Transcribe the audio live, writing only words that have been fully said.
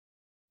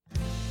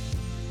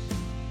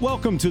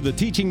Welcome to the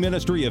teaching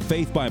ministry of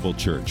Faith Bible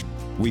Church.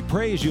 We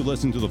pray as you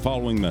listen to the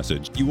following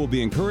message, you will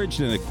be encouraged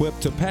and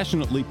equipped to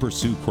passionately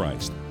pursue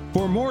Christ.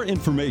 For more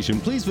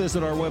information, please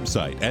visit our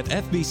website at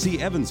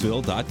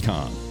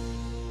fbcevansville.com.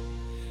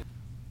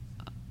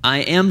 I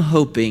am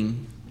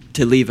hoping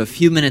to leave a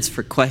few minutes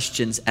for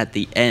questions at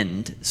the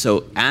end.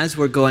 So as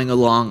we're going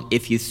along,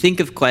 if you think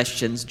of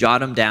questions,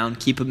 jot them down,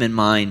 keep them in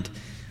mind.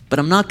 But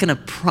I'm not going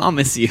to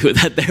promise you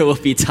that there will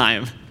be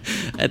time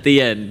at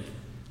the end.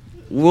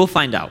 We'll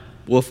find out.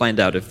 We'll find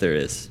out if there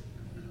is.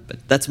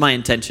 But that's my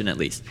intention at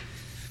least.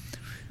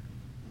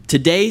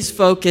 Today's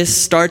focus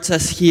starts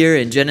us here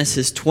in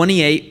Genesis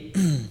 28.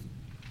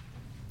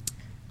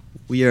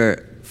 We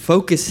are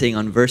focusing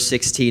on verse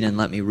 16, and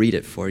let me read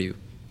it for you.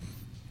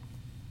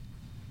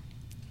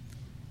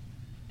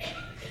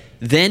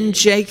 Then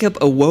Jacob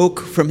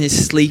awoke from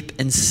his sleep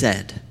and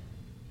said,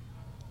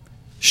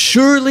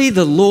 "Surely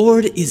the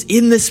Lord is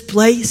in this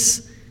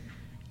place,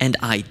 and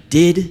I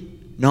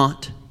did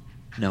not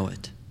know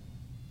it."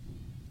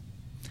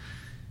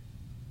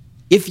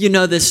 If you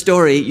know this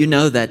story, you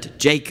know that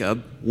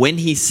Jacob, when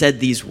he said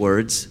these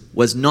words,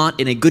 was not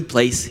in a good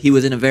place. He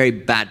was in a very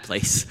bad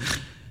place.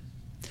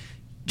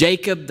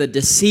 Jacob, the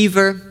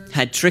deceiver,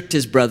 had tricked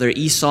his brother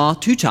Esau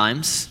 2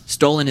 times,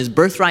 stolen his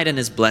birthright and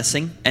his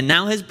blessing, and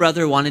now his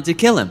brother wanted to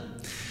kill him.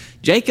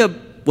 Jacob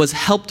was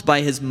helped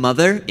by his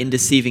mother in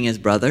deceiving his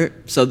brother.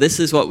 So this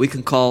is what we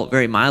can call,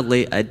 very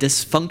mildly, a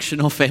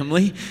dysfunctional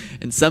family.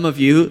 And some of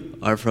you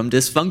are from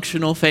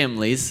dysfunctional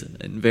families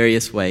in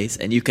various ways,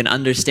 and you can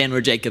understand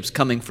where Jacob's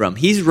coming from.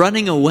 He's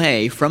running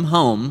away from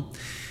home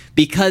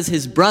because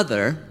his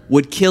brother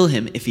would kill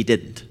him if he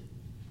didn't.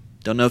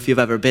 Don't know if you've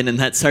ever been in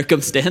that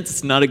circumstance.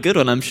 It's not a good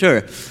one, I'm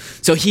sure.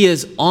 So he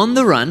is on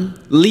the run,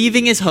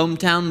 leaving his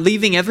hometown,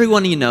 leaving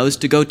everyone he knows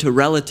to go to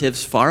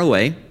relatives far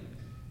away.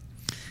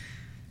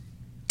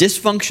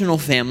 Dysfunctional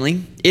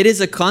family. It is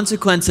a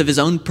consequence of his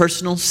own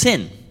personal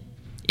sin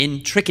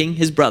in tricking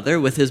his brother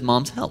with his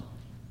mom's help.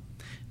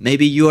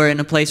 Maybe you are in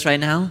a place right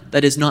now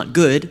that is not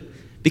good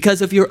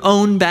because of your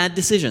own bad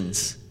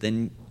decisions.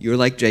 Then you're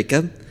like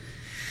Jacob.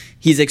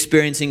 He's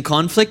experiencing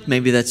conflict.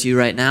 Maybe that's you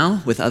right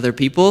now with other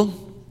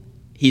people.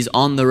 He's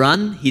on the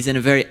run. He's in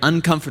a very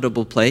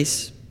uncomfortable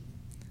place.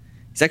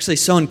 He's actually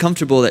so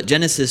uncomfortable that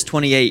Genesis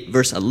 28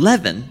 verse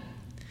 11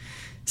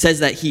 says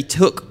that he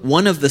took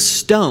one of the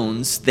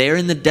stones there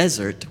in the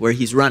desert where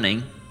he's running.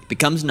 It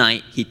becomes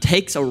night. He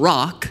takes a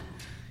rock,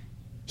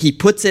 he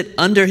puts it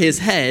under his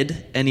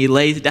head, and he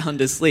lays down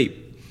to sleep.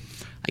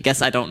 I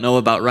guess I don't know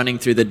about running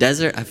through the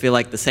desert. I feel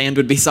like the sand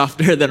would be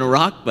softer than a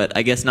rock, but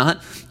I guess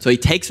not. So he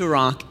takes a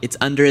rock, it's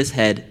under his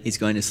head, he's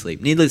going to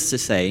sleep. Needless to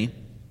say,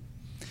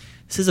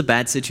 this is a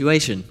bad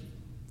situation.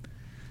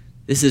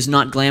 This is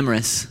not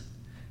glamorous.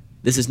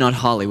 This is not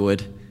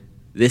Hollywood.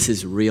 This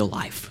is real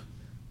life.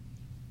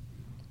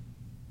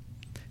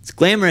 It's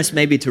glamorous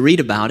maybe to read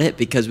about it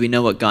because we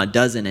know what God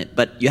does in it,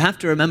 but you have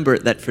to remember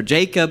that for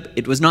Jacob,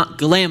 it was not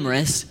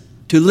glamorous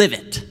to live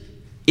it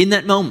in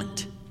that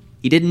moment.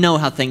 He didn't know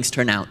how things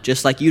turn out,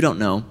 just like you don't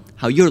know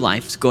how your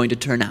life's going to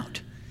turn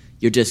out.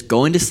 You're just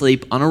going to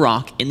sleep on a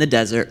rock in the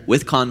desert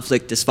with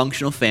conflict,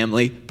 dysfunctional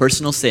family,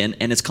 personal sin,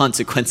 and its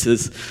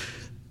consequences.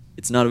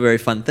 It's not a very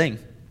fun thing.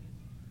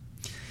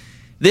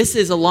 This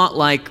is a lot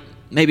like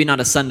maybe not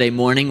a Sunday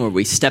morning where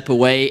we step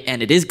away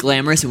and it is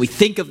glamorous and we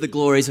think of the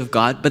glories of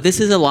God, but this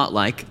is a lot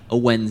like a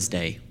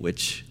Wednesday,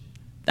 which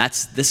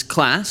that's this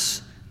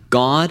class,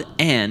 God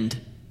and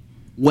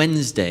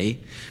Wednesday,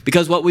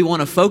 because what we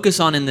want to focus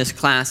on in this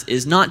class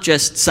is not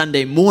just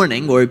Sunday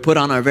morning where we put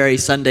on our very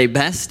Sunday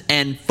best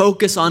and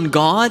focus on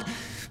God,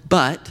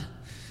 but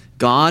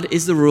God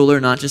is the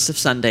ruler not just of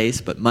Sundays,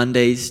 but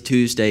Mondays,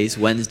 Tuesdays,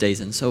 Wednesdays,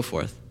 and so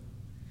forth.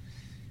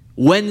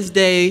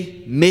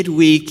 Wednesday,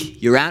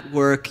 midweek, you're at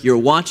work, you're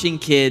watching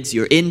kids,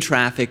 you're in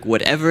traffic,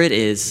 whatever it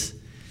is,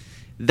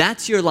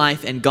 that's your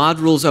life, and God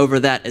rules over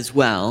that as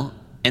well.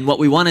 And what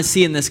we want to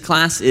see in this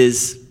class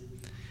is,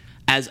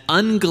 as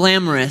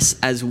unglamorous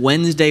as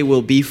Wednesday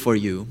will be for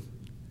you,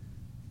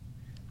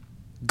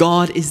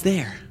 God is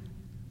there.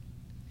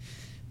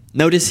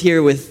 Notice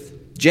here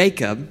with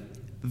Jacob,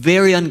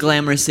 very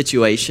unglamorous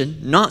situation,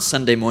 not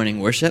Sunday morning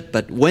worship,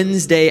 but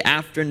Wednesday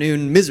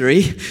afternoon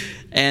misery.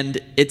 And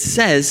it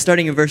says,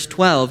 starting in verse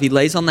 12, he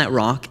lays on that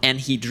rock and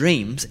he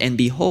dreams, and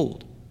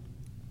behold,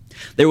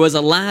 there was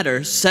a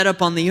ladder set up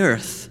on the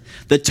earth.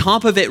 The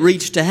top of it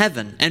reached to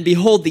heaven, and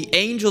behold, the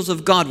angels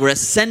of God were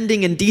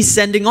ascending and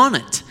descending on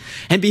it.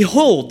 And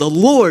behold, the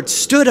Lord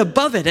stood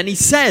above it, and he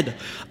said,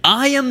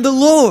 "I am the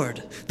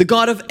Lord, the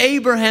God of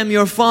Abraham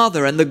your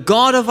father, and the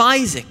God of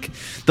Isaac.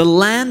 The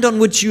land on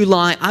which you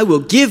lie I will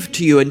give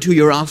to you and to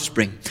your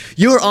offspring.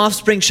 Your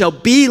offspring shall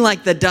be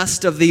like the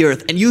dust of the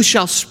earth, and you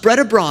shall spread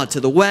abroad to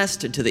the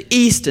west and to the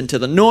east and to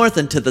the north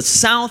and to the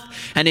south,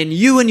 and in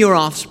you and your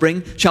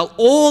offspring shall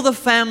all the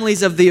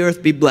families of the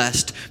earth be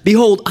blessed.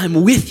 Behold,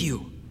 I'm with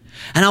you,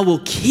 and I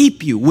will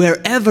keep you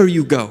wherever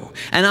you go,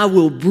 and I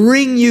will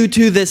bring you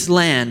to this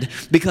land,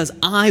 because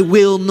I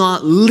will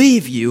not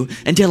leave you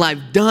until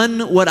I've done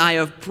what I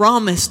have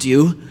promised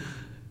you."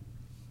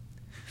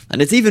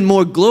 And it's even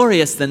more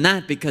glorious than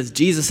that because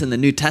Jesus in the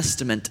New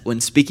Testament,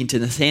 when speaking to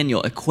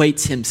Nathanael,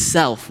 equates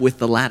himself with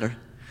the ladder.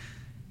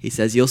 He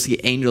says, you'll see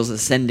angels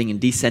ascending and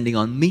descending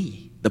on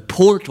me, the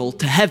portal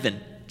to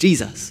heaven,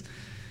 Jesus.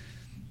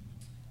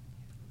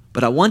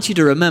 But I want you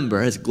to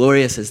remember, as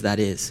glorious as that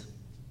is,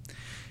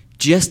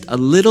 just a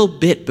little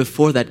bit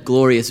before that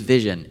glorious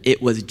vision,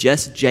 it was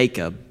just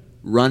Jacob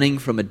running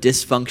from a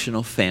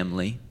dysfunctional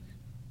family,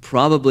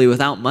 probably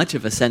without much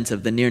of a sense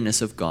of the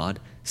nearness of God,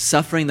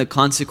 suffering the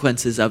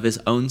consequences of his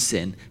own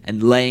sin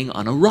and laying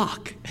on a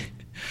rock.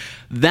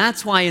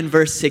 That's why in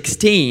verse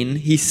 16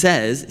 he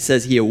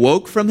says he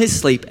awoke from his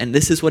sleep, and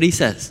this is what he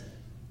says.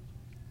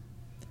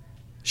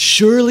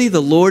 Surely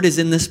the Lord is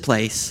in this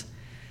place,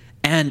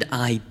 and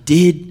I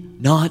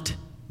did not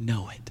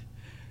know it.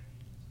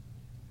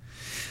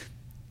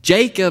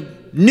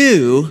 Jacob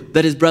knew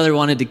that his brother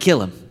wanted to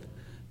kill him.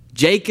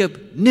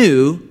 Jacob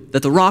knew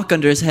that the rock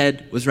under his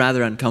head was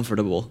rather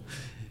uncomfortable.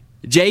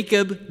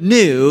 Jacob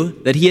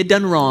knew that he had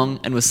done wrong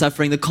and was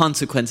suffering the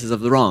consequences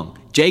of the wrong.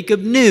 Jacob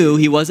knew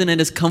he wasn't in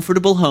his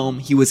comfortable home.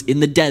 He was in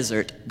the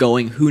desert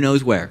going who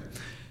knows where.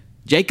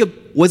 Jacob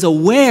was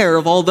aware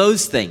of all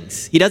those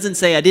things. He doesn't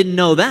say, I didn't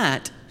know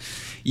that.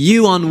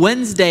 You on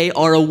Wednesday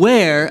are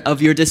aware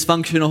of your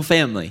dysfunctional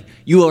family.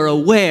 You are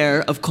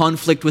aware of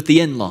conflict with the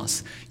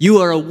in-laws. You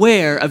are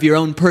aware of your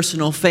own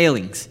personal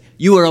failings.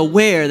 You are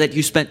aware that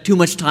you spent too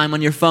much time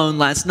on your phone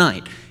last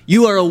night.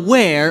 You are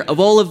aware of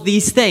all of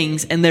these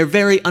things, and they're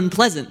very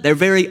unpleasant. They're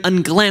very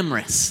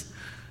unglamorous.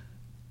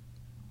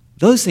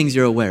 Those things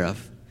you're aware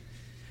of.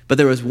 But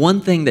there was one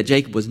thing that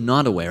Jacob was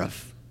not aware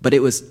of, but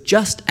it was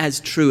just as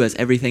true as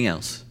everything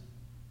else.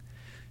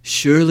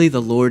 Surely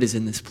the Lord is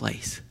in this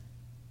place.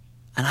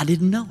 And I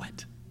didn't know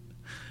it.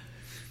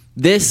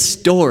 This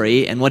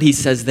story and what he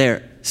says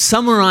there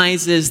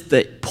summarizes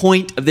the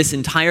point of this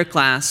entire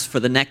class for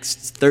the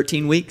next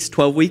 13 weeks,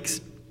 12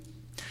 weeks.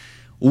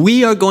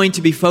 We are going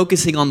to be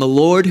focusing on the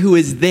Lord who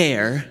is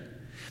there,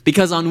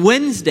 because on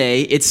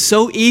Wednesday, it's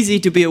so easy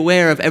to be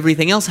aware of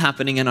everything else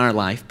happening in our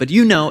life, but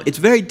you know, it's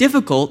very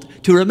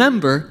difficult to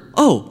remember,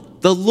 oh,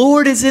 the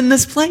Lord is in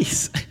this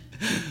place.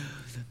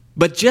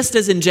 But just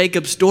as in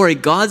Jacob's story,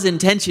 God's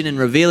intention in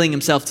revealing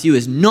himself to you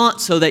is not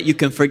so that you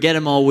can forget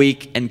him all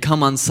week and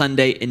come on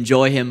Sunday,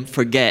 enjoy him,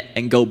 forget,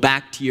 and go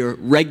back to your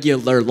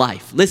regular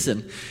life.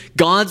 Listen,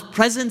 God's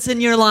presence in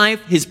your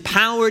life, his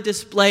power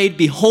displayed,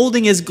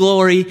 beholding his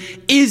glory,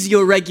 is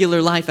your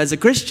regular life as a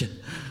Christian.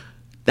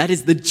 That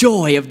is the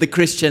joy of the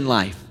Christian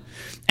life.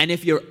 And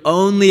if you're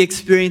only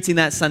experiencing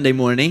that Sunday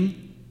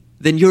morning,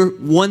 then you're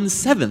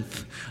 1/7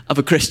 of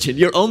a Christian.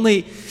 You're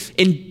only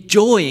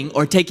enjoying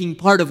or taking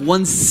part of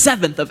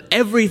 1/7 of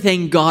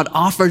everything God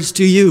offers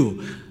to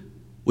you,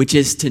 which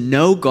is to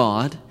know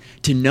God,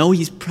 to know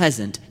he's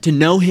present, to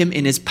know him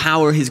in his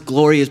power, his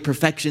glory, his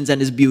perfections,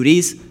 and his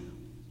beauties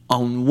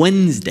on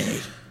Wednesday,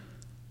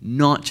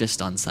 not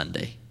just on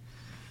Sunday.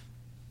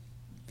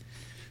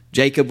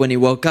 Jacob, when he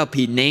woke up,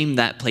 he named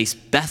that place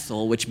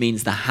Bethel, which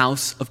means the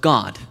house of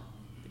God.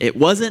 It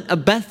wasn't a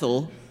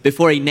Bethel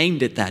before he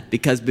named it that,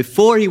 because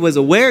before he was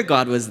aware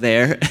God was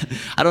there,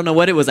 I don't know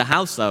what it was a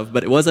house of,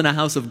 but it wasn't a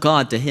house of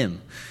God to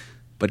him.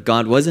 But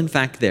God was in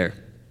fact there.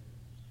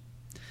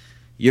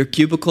 Your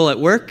cubicle at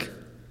work,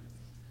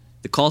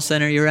 the call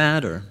center you're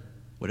at, or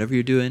whatever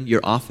you're doing,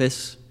 your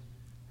office,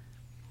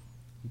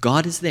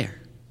 God is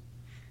there.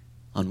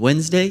 On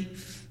Wednesday,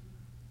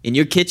 in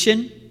your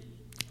kitchen,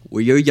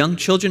 where your young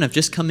children have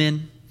just come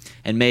in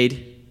and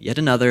made yet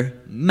another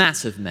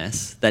massive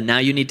mess that now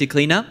you need to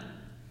clean up.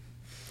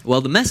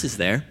 Well, the mess is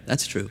there.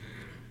 That's true.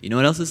 You know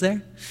what else is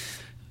there?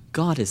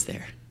 God is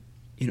there.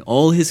 In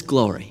all his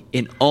glory,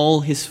 in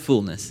all his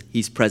fullness,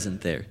 he's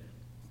present there.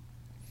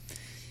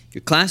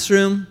 Your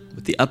classroom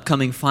with the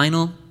upcoming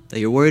final that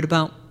you're worried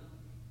about,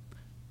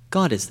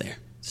 God is there.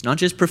 It's not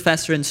just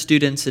professor and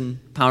students and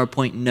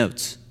PowerPoint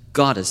notes.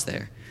 God is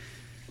there.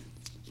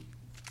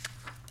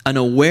 An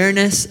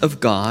awareness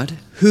of God,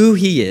 who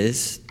he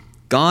is,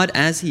 God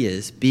as he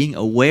is, being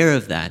aware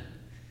of that,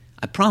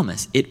 I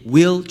promise, it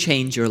will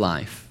change your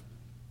life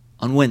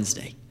on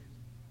Wednesday.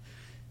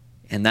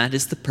 And that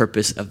is the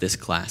purpose of this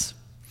class.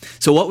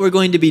 So what we're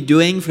going to be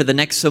doing for the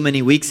next so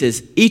many weeks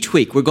is each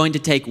week we're going to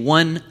take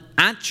one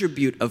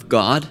attribute of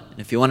God. And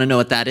if you want to know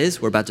what that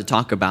is, we're about to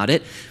talk about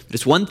it. But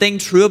it's one thing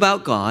true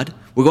about God.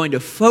 We're going to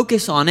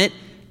focus on it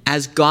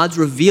as God's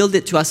revealed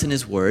it to us in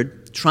his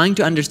word, trying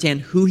to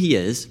understand who he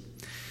is.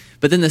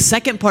 But then the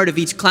second part of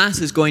each class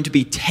is going to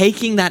be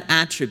taking that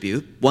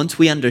attribute, once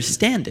we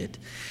understand it,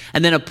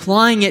 and then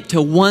applying it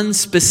to one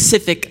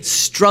specific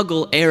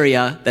struggle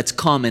area that's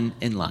common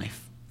in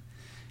life.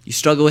 You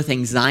struggle with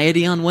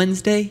anxiety on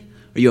Wednesday?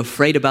 Are you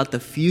afraid about the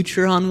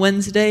future on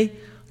Wednesday?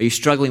 Are you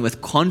struggling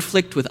with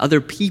conflict with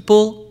other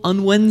people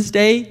on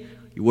Wednesday?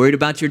 You worried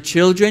about your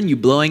children? You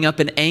blowing up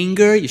in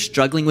anger? You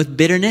struggling with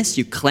bitterness?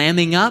 You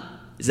clamming up?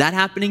 Is that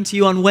happening to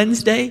you on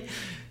Wednesday?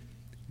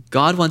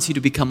 God wants you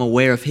to become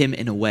aware of him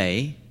in a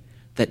way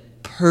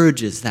that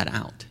purges that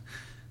out.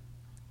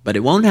 But it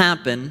won't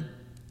happen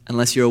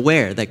unless you're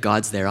aware that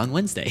God's there on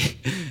Wednesday.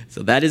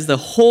 So that is the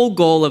whole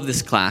goal of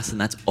this class, and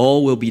that's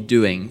all we'll be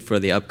doing for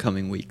the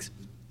upcoming weeks.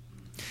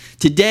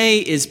 Today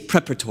is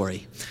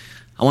preparatory.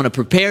 I want to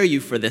prepare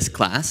you for this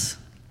class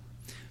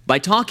by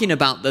talking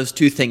about those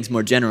two things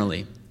more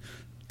generally.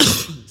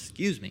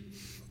 Excuse me.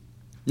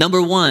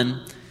 Number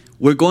one,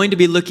 we're going to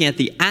be looking at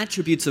the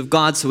attributes of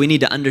God, so we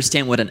need to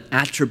understand what an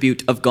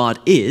attribute of God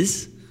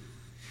is.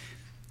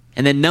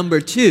 And then number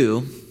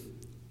two,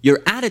 your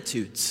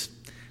attitudes.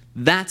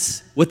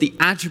 That's what the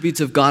attributes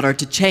of God are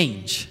to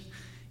change.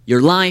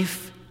 Your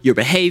life, your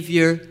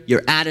behavior,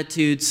 your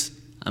attitudes.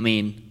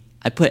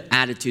 I put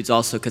attitudes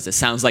also because it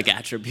sounds like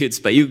attributes,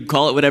 but you can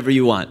call it whatever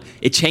you want.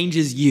 It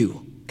changes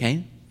you,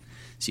 okay?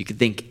 So you can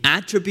think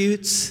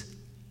attributes,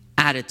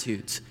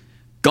 attitudes.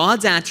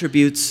 God's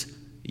attributes,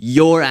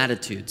 your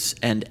attitudes.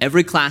 And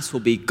every class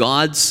will be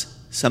God's,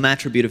 some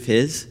attribute of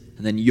His,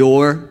 and then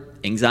your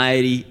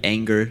anxiety,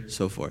 anger,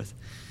 so forth.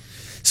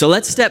 So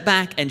let's step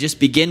back and just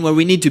begin where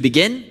we need to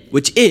begin,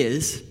 which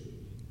is,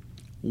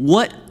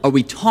 what are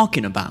we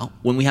talking about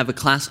when we have a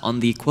class on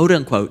the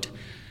quote-unquote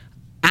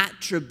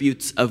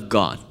attributes of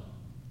God?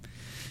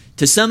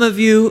 To some of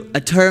you,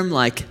 a term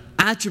like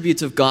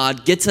attributes of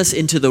God gets us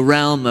into the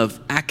realm of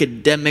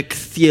academic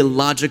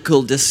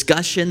theological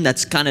discussion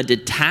that's kind of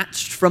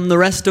detached from the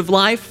rest of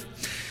life.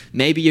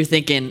 Maybe you're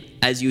thinking,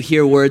 as you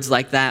hear words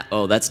like that,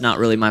 oh, that's not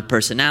really my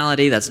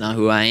personality, that's not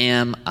who I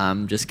am,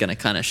 I'm just going to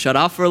kind of shut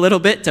off for a little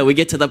bit till we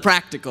get to the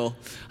practical.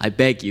 I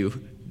beg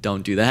you,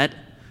 don't do that.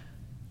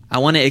 I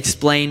want to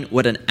explain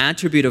what an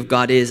attribute of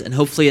God is, and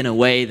hopefully in a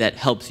way that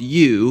helps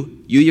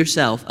you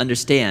yourself,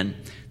 understand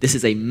this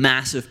is a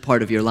massive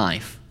part of your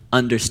life,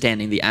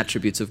 understanding the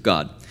attributes of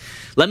God.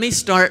 Let me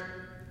start,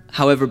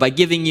 however, by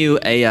giving you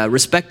a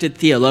respected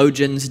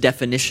theologian's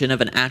definition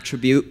of an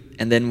attribute,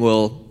 and then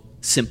we'll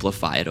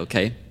simplify it,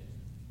 okay?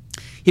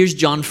 Here's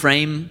John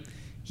Frame.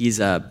 He's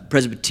a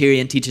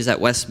Presbyterian, teaches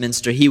at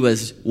Westminster. He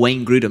was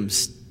Wayne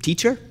Grudem's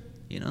teacher,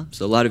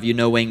 so a lot of you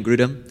know Wayne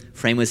Grudem.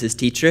 Frame was his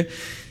teacher.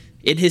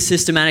 In his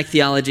systematic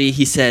theology,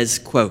 he says,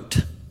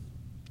 quote,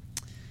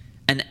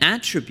 "An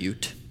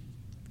attribute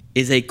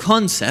is a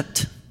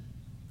concept,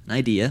 an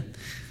idea,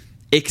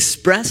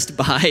 expressed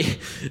by,"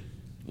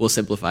 we'll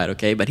simplify it,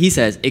 okay? But he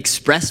says,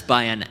 expressed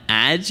by an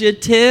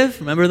adjective,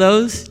 remember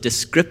those?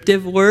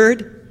 Descriptive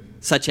word,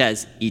 such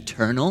as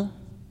eternal,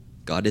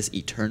 God is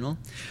eternal,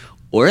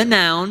 or a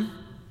noun,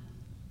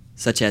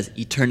 such as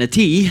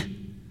eternity,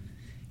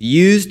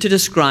 used to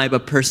describe a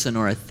person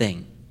or a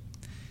thing.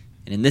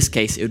 And in this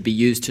case, it would be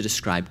used to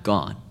describe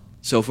God.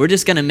 So if we're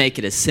just going to make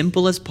it as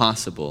simple as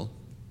possible,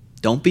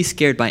 don't be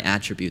scared by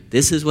attribute.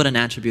 This is what an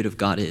attribute of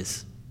God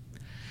is.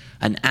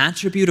 An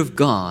attribute of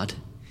God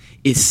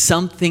is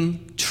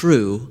something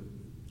true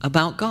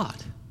about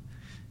God.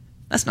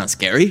 That's not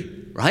scary,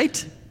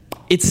 right?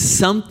 It's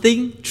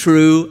something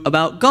true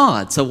about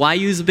God. So why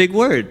use a big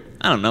word?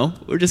 I don't know.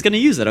 We're just going to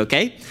use it,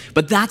 okay?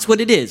 But that's what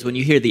it is. When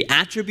you hear the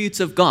attributes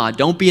of God,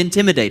 don't be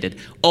intimidated.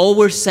 All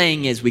we're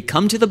saying is we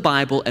come to the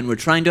Bible and we're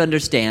trying to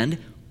understand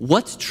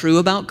what's true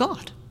about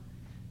God.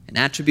 An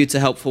attribute's a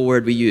helpful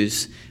word we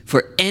use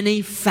for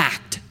any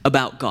fact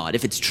about God.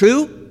 If it's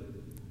true,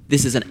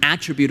 this is an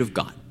attribute of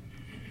God.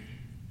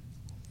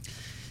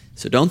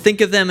 So don't think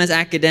of them as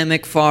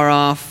academic, far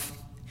off.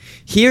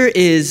 Here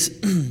is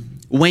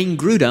Wayne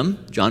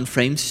Grudem, John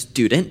Frame's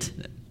student.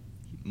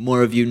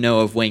 More of you know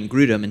of Wayne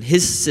Grudem. In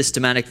his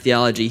systematic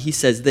theology, he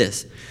says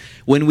this: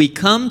 when we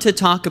come to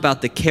talk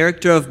about the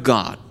character of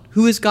God,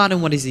 who is God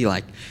and what is He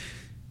like,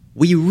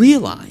 we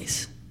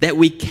realize that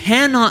we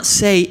cannot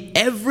say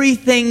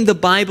everything the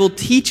Bible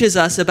teaches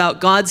us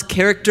about God's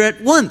character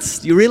at once.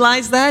 Do you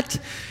realize that?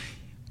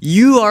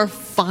 You are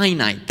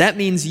finite. That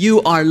means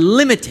you are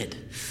limited.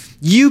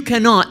 You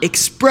cannot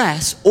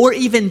express or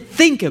even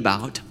think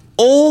about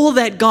all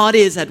that God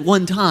is at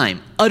one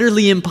time.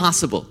 Utterly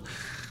impossible.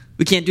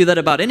 We can't do that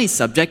about any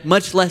subject,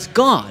 much less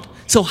God.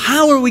 So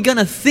how are we going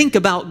to think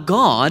about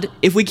God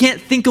if we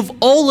can't think of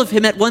all of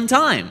Him at one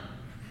time?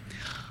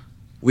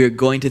 We're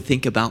going to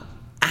think about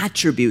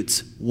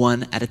attributes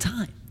one at a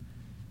time.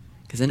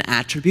 Because an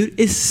attribute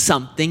is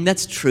something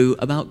that's true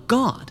about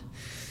God.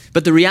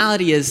 But the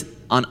reality is,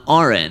 on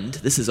our end,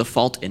 this is a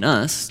fault in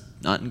us,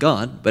 not in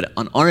God, but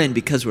on our end,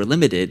 because we're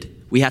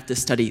limited, we have to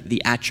study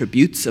the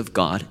attributes of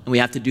God, and we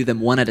have to do them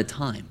one at a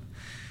time.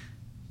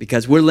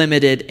 Because we're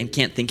limited and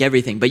can't think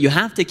everything. But you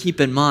have to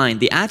keep in mind,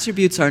 the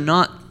attributes are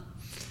not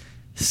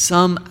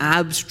some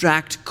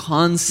abstract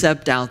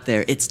concept out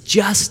there. It's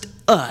just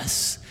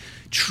us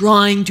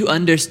trying to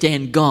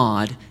understand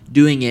God,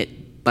 doing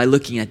it by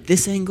looking at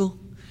this angle,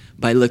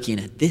 by looking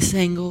at this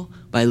angle,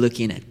 by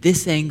looking at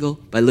this angle,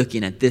 by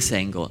looking at this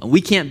angle. And we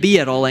can't be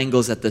at all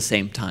angles at the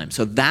same time.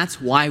 So that's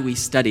why we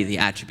study the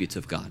attributes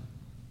of God.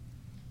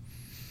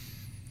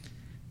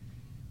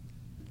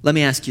 Let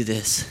me ask you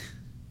this.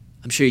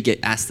 I'm sure you get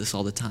asked this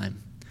all the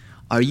time.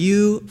 Are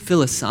you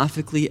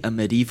philosophically a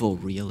medieval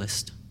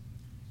realist?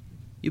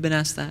 You been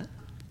asked that?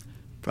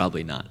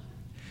 Probably not.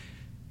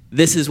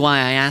 This is why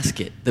I ask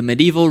it. The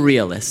medieval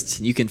realists,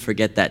 you can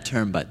forget that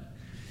term, but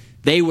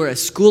they were a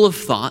school of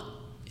thought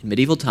in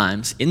medieval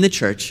times in the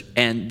church,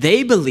 and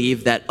they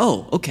believed that,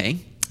 oh, okay,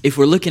 if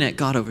we're looking at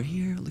God over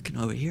here, looking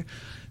over here,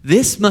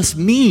 this must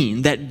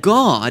mean that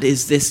God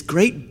is this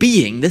great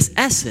being, this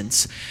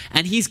essence,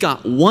 and he's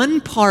got one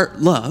part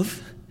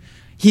love,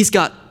 he's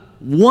got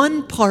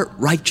one part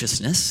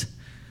righteousness,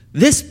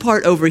 this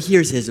part over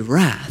here is his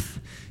wrath,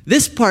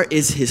 this part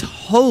is his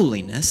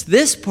holiness,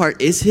 this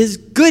part is his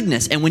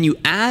goodness, and when you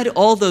add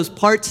all those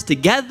parts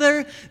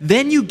together,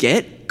 then you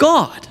get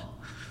God.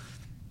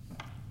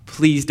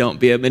 Please don't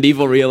be a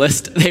medieval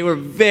realist. They were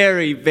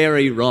very,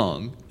 very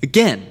wrong.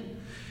 Again,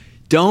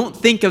 don't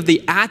think of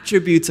the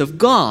attributes of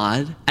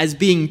God as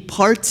being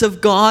parts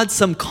of God,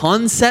 some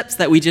concepts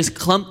that we just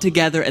clump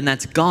together and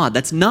that's God.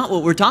 That's not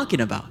what we're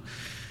talking about.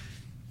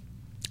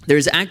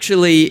 There's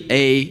actually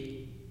a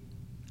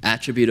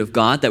attribute of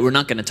God that we're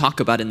not going to talk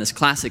about in this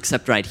class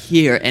except right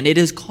here, and it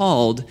is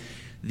called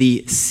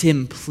the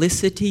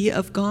simplicity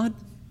of God.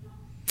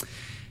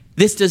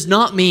 This does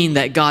not mean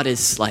that God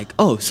is like,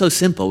 oh, so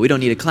simple, we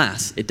don't need a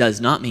class. It does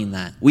not mean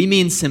that. We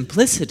mean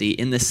simplicity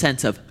in the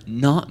sense of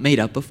not made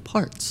up of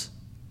parts.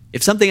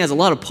 If something has a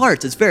lot of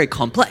parts, it's very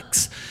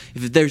complex.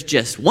 If there's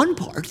just one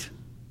part,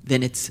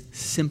 then it's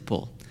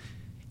simple.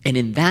 And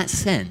in that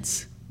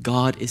sense,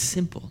 God is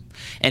simple.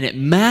 And it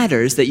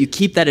matters that you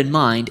keep that in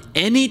mind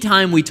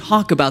anytime we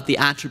talk about the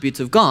attributes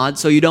of God,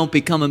 so you don't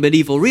become a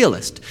medieval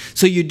realist.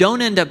 So you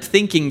don't end up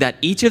thinking that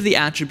each of the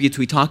attributes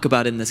we talk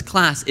about in this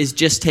class is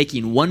just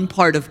taking one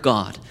part of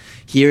God.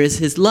 Here is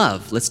his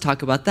love. Let's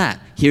talk about that.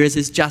 Here is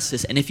his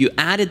justice. And if you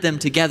added them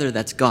together,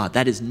 that's God.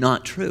 That is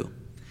not true.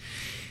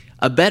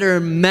 A better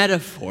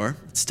metaphor,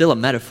 it's still a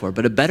metaphor,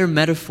 but a better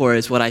metaphor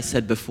is what I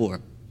said before.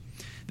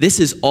 This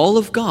is all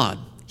of God.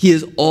 He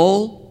is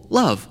all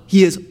love.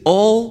 He is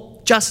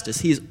all justice.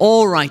 He is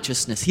all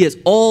righteousness. He is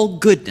all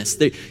goodness.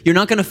 You're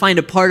not going to find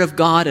a part of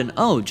God and,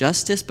 oh,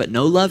 justice, but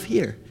no love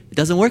here. It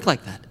doesn't work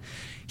like that.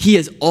 He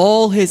is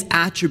all his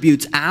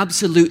attributes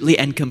absolutely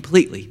and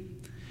completely.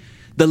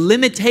 The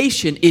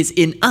limitation is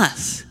in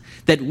us,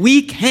 that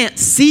we can't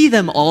see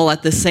them all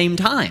at the same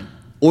time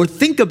or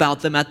think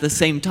about them at the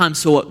same time.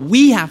 So what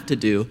we have to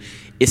do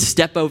is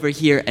step over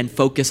here and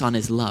focus on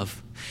his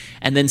love.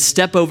 And then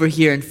step over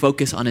here and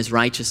focus on his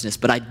righteousness.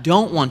 But I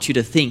don't want you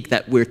to think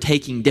that we're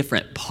taking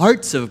different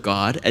parts of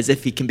God as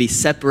if he can be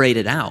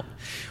separated out.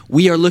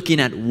 We are looking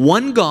at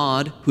one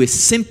God who is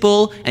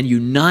simple and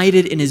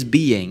united in his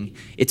being.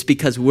 It's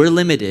because we're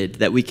limited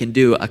that we can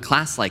do a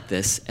class like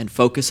this and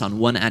focus on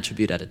one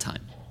attribute at a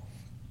time.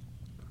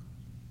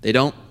 They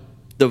don't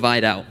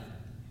divide out.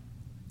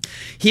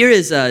 Here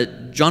is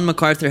John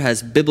MacArthur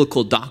has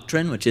Biblical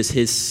Doctrine, which is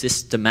his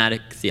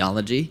systematic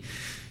theology.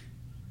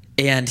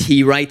 And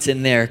he writes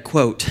in there,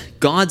 quote,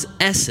 God's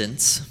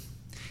essence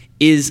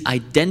is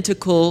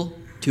identical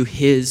to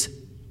his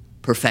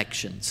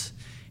perfections.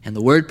 And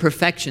the word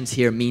perfections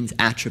here means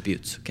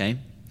attributes, okay?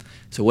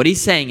 So what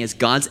he's saying is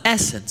God's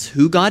essence,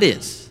 who God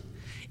is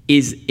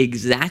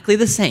exactly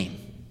the same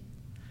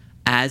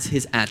as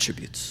his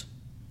attributes.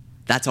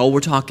 That's all we're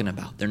talking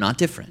about. They're not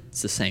different.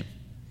 It's the same.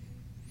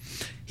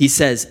 He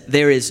says,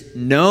 there is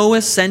no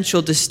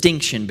essential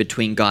distinction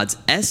between God's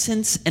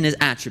essence and his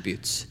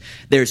attributes.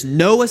 There's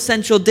no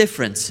essential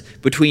difference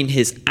between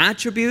his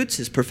attributes,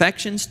 his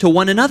perfections, to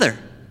one another.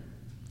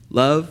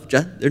 Love,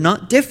 they're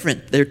not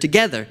different. They're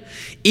together.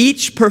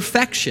 Each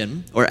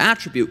perfection or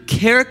attribute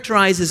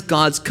characterizes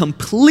God's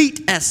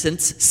complete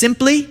essence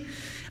simply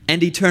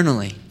and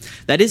eternally.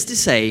 That is to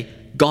say,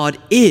 God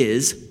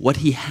is what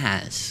he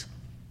has.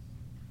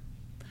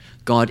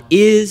 God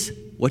is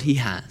what he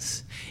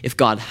has. If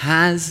God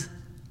has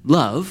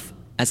love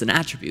as an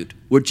attribute,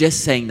 we're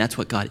just saying that's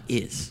what God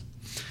is.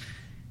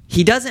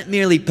 He doesn't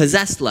merely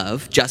possess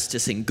love,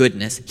 justice, and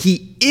goodness.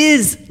 He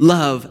is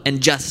love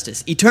and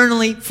justice.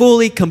 Eternally,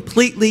 fully,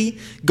 completely.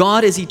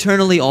 God is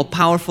eternally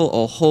all-powerful,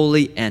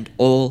 all-holy, and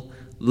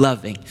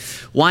all-loving.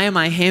 Why am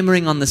I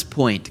hammering on this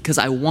point? Because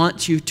I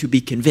want you to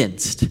be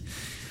convinced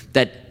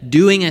that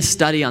doing a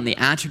study on the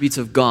attributes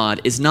of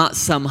God is not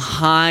some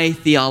high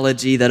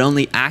theology that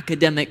only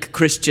academic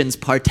Christians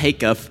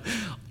partake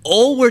of.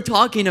 All we're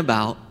talking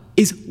about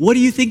is, what do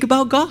you think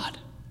about God?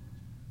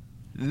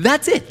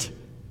 That's it.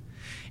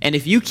 And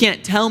if you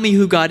can't tell me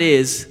who God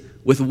is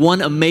with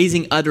one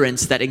amazing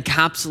utterance that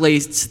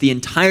encapsulates the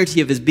entirety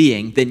of his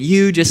being, then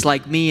you, just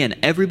like me and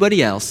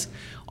everybody else,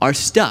 are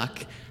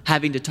stuck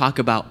having to talk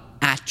about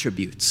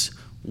attributes,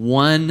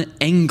 one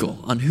angle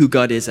on who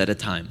God is at a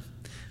time.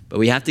 But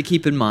we have to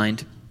keep in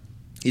mind,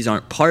 these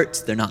aren't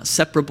parts, they're not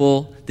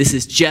separable. This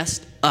is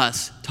just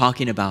us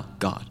talking about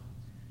God.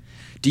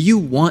 Do you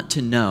want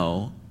to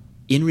know,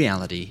 in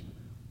reality,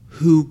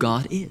 who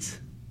God is?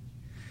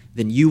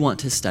 Then you want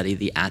to study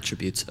the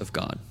attributes of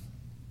God.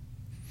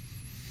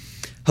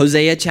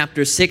 Hosea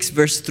chapter 6,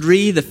 verse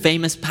 3, the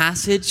famous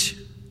passage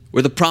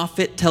where the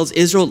prophet tells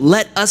Israel,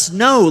 let us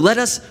know, let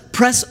us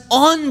press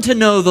on to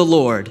know the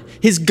Lord.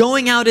 His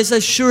going out is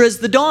as sure as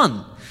the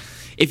dawn.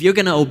 If you're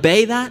going to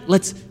obey that,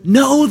 let's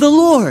know the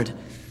Lord.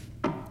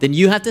 Then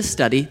you have to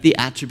study the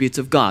attributes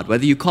of God,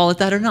 whether you call it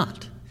that or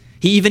not.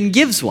 He even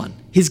gives one.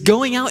 His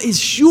going out is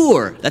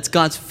sure. That's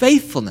God's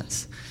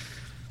faithfulness.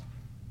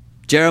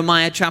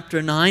 Jeremiah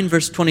chapter 9,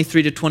 verse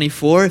 23 to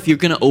 24, if you're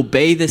going to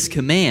obey this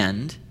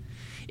command,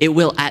 it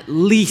will at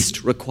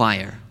least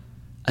require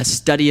a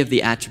study of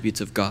the attributes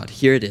of God.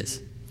 Here it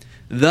is.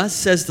 Thus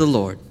says the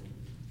Lord,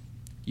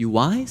 you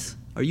wise?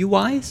 Are you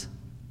wise?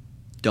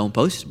 Don't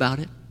boast about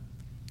it.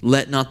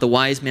 Let not the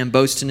wise man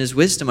boast in his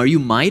wisdom. Are you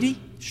mighty?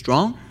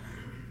 Strong?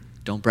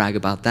 Don't brag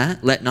about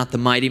that. Let not the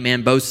mighty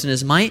man boast in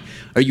his might.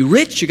 Are you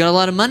rich? You got a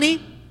lot of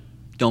money?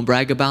 Don't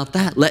brag about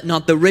that. Let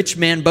not the rich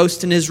man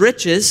boast in his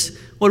riches.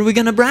 What are we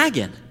going to brag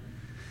in?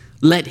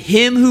 Let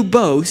him who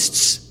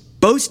boasts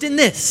boast in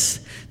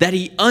this, that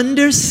he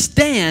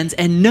understands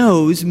and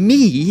knows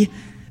me,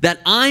 that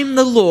I'm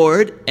the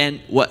Lord,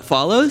 and what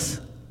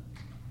follows?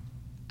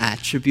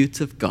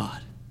 Attributes of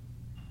God,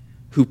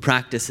 who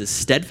practices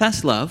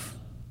steadfast love,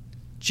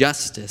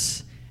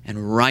 justice,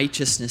 and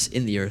righteousness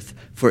in the earth.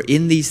 For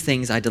in these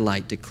things I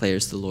delight,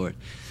 declares the Lord.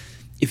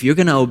 If you're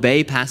going to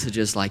obey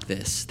passages like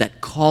this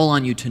that call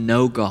on you to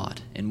know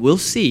God, and we'll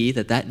see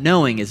that that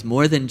knowing is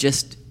more than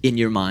just in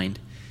your mind,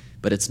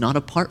 but it's not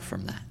apart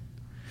from that.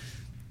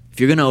 If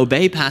you're going to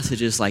obey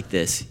passages like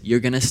this, you're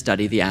going to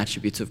study the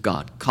attributes of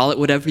God. Call it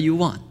whatever you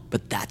want,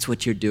 but that's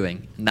what you're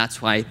doing. And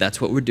that's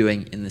what we're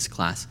doing in this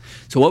class.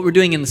 So what we're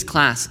doing in this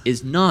class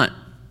is not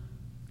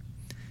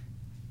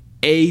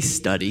a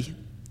study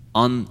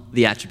on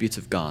the attributes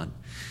of God.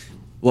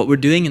 What we're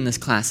doing in this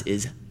class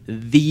is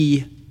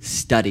the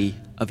study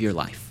of your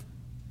life.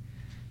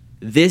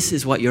 This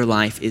is what your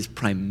life is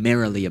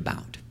primarily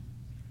about.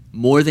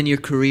 More than your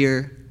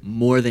career,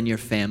 more than your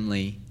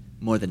family,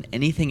 more than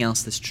anything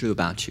else that's true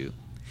about you.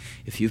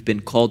 If you've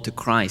been called to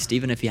Christ,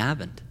 even if you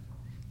haven't,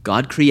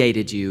 God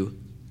created you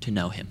to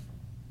know him.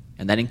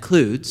 And that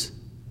includes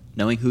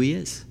knowing who he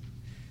is.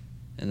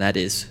 And that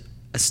is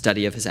a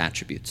study of his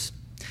attributes.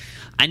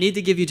 I need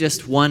to give you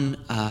just one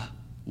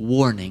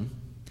warning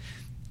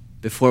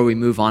before we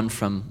move on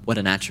from what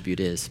an attribute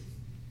is.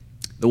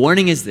 The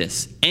warning is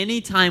this: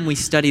 anytime we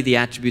study the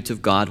attributes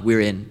of God, we're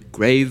in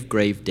grave,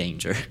 grave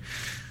danger.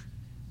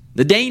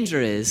 The danger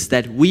is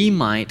that we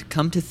might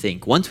come to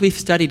think, once we've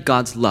studied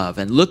God's love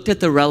and looked at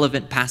the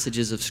relevant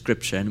passages of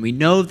Scripture, and we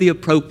know the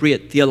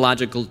appropriate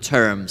theological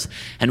terms,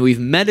 and we've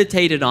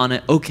meditated on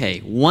it,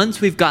 okay,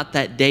 once we've got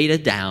that data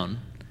down,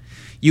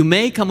 you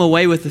may come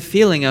away with the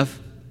feeling of,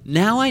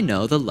 now I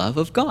know the love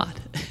of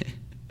God.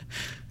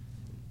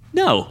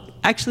 No,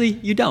 actually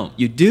you don't.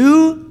 You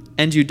do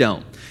and you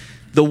don't.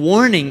 The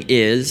warning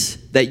is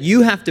that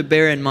you have to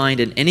bear in mind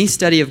in any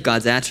study of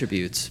God's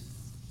attributes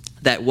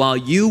that while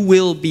you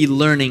will be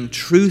learning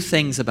true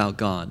things about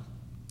God,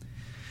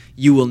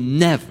 you will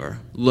never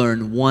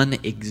learn one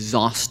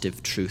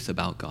exhaustive truth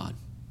about God.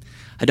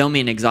 I don't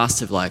mean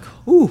exhaustive like,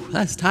 ooh,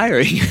 that's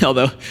tiring,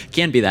 although it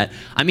can be that.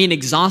 I mean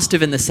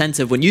exhaustive in the sense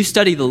of when you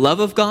study the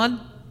love of God,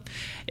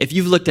 if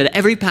you've looked at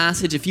every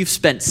passage, if you've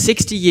spent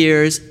 60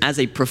 years as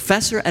a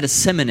professor at a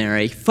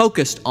seminary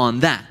focused on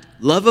that,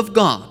 love of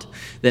God,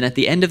 then at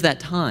the end of that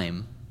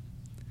time,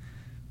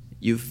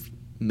 you've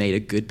made a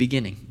good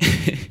beginning.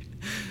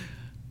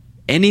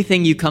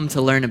 Anything you come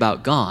to learn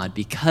about God,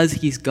 because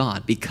he's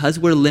God, because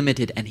we're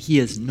limited and he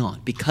is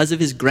not, because of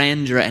his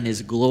grandeur and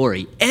his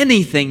glory,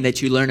 anything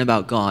that you learn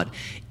about God,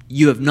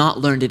 you have not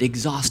learned it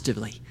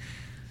exhaustively.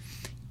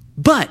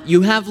 But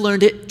you have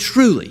learned it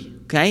truly,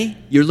 okay?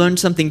 You learned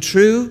something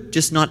true,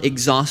 just not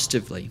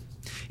exhaustively.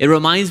 It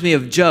reminds me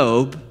of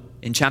Job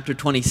in chapter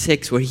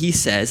 26, where he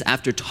says,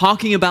 after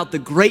talking about the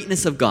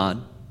greatness of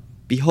God,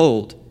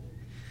 behold,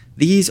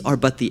 these are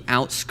but the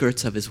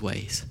outskirts of his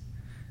ways.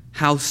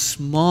 How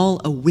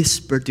small a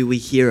whisper do we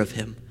hear of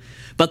him?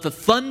 But the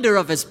thunder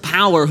of his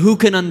power, who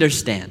can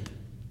understand?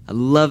 I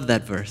love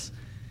that verse.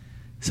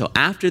 So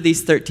after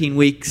these 13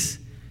 weeks,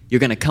 you're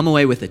going to come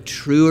away with a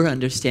truer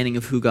understanding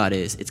of who God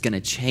is. It's going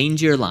to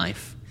change your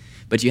life.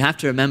 But you have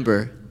to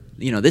remember,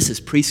 this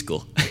is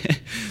preschool.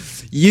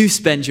 You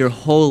spend your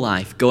whole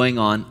life going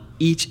on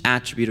each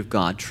attribute of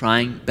God,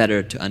 trying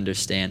better to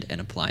understand and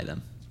apply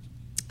them.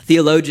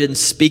 Theologians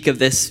speak of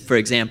this, for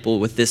example,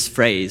 with this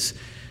phrase,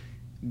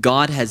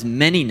 God has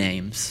many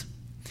names,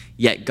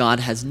 yet God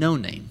has no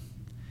name.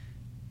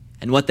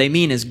 And what they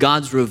mean is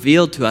God's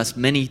revealed to us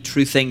many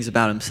true things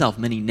about himself,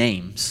 many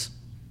names.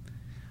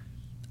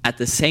 At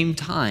the same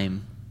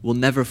time, we'll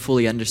never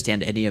fully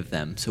understand any of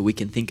them, so we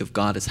can think of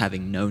God as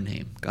having no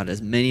name. God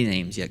has many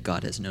names, yet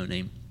God has no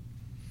name.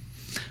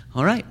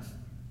 All right.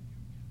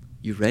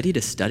 You ready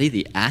to study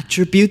the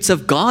attributes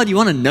of God? You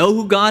want to know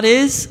who God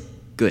is?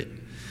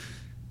 Good.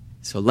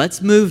 So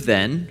let's move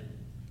then.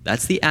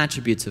 That's the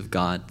attributes of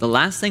God. The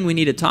last thing we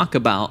need to talk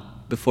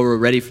about before we're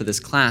ready for this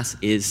class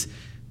is,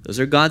 those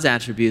are God's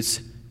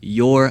attributes,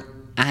 your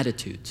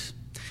attitudes.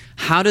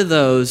 How do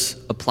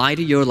those apply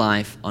to your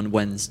life on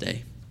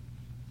Wednesday?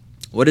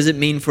 What does it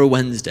mean for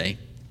Wednesday?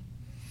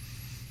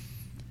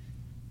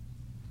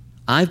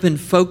 I've been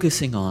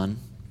focusing on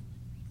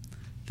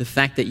the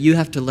fact that you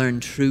have to learn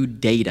true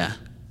data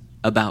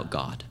about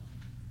God.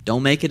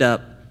 Don't make it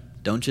up.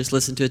 Don't just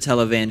listen to a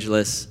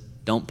televangelist.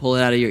 Don't pull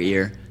it out of your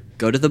ear.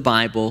 go to the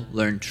Bible,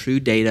 learn true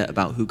data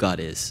about who God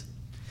is.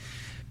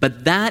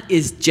 But that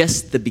is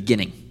just the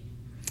beginning.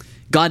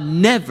 God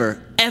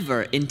never,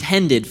 ever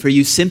intended for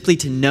you simply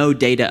to know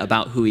data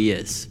about who he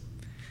is.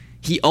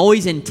 He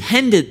always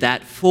intended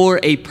that for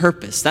a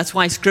purpose. That's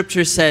why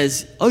Scripture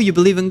says, oh, you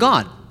believe in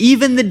God.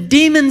 Even the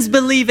demons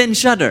believe and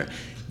shudder.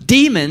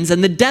 Demons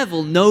and the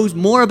devil knows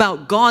more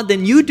about God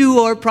than you do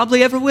or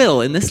probably ever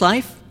will in this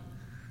life.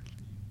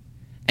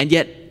 And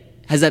yet,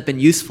 has that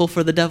been useful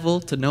for the devil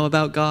to know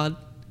about God?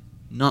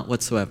 Not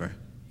whatsoever.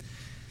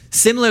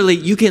 Similarly,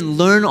 you can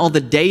learn all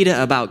the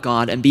data about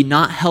God and be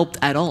not helped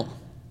at all.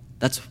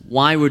 That's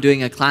why we're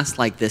doing a class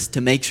like this,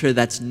 to make sure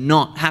that's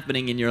not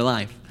happening in your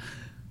life.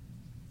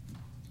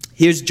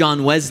 Here's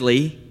John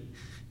Wesley.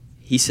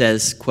 He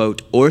says,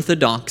 quote,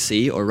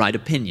 orthodoxy, or right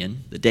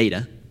opinion, the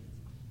data,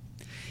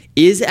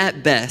 is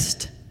at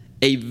best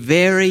a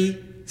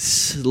very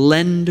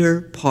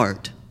slender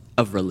part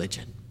of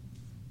religion.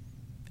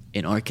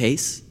 In our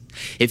case,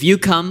 if you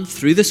come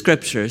through the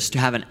Scriptures to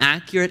have an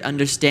accurate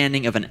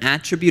understanding of an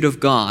attribute of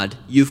God,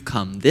 you've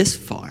come this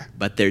far,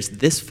 but there's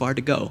this far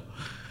to go.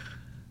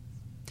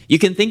 You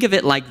can think of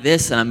it like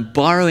this, and I'm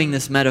borrowing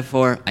this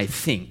metaphor, I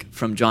think,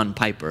 from John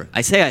Piper.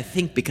 I say I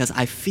think because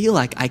I feel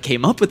like I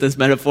came up with this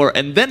metaphor,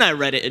 and then I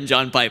read it in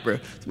John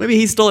Piper. So maybe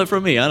he stole it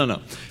from me, I don't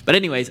know. But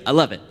anyways, I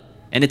love it.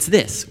 And it's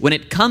this: when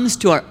it comes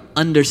to our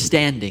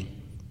understanding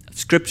of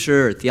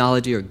Scripture or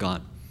theology or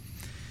God,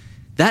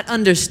 that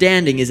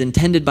understanding is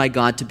intended by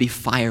God to be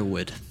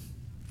firewood.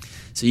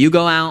 So you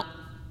go out,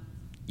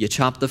 you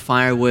chop the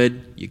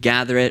firewood, you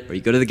gather it, or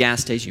you go to the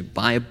gas station, you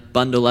buy a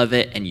bundle of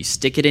it, and you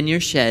stick it in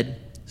your shed.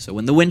 So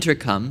when the winter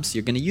comes,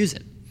 you're going to use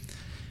it.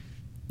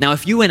 Now,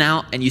 if you went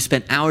out and you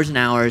spent hours and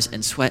hours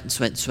and sweat,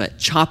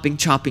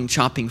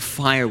 chopping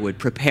firewood,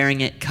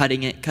 preparing it, cut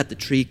the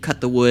tree, cut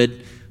the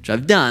wood, which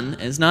I've done,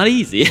 and it's not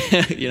easy.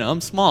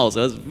 I'm small,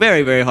 so it's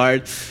very, very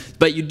hard.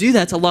 But you do,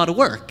 that's a lot of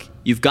work.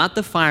 You've got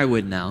the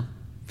firewood now.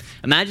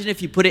 Imagine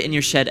if you put it in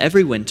your shed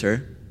every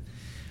winter,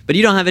 but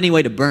you don't have any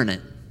way to burn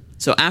it.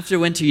 So after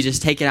winter, you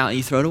just take it out and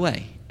you throw it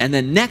away. And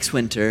then next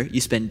winter,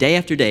 you spend day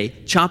after day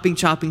chopping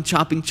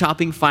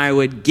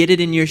firewood, get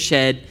it in your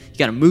shed. You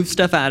got to move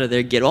stuff out of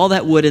there, get all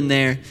that wood in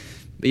there,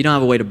 but you don't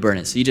have a way to burn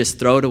it. So you just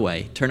throw it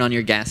away, turn on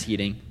your gas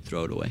heating,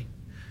 throw it away.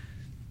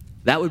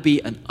 That would be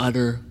an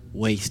utter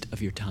waste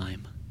of your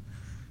time.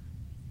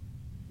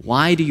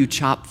 Why do you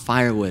chop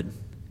firewood?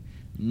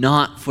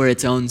 Not for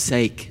its own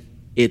sake.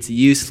 It's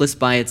useless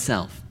by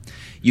itself.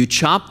 You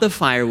chop the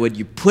firewood,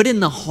 you put in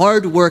the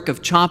hard work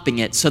of chopping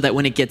it so that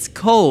when it gets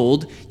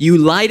cold, you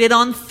light it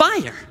on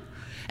fire.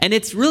 And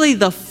it's really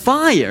the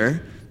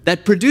fire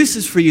that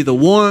produces for you the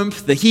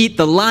warmth, the heat,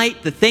 the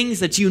light, the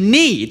things that you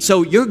need.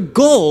 So your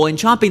goal in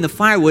chopping the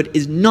firewood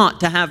is not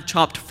to have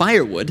chopped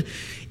firewood.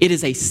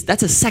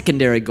 That's a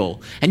secondary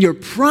goal. And your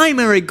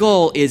primary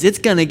goal is it's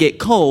going to get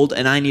cold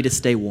and I need to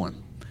stay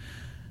warm.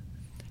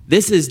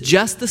 This is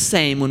just the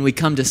same when we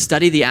come to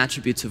study the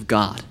attributes of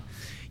God.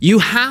 You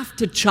have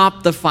to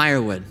chop the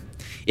firewood.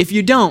 If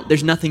you don't,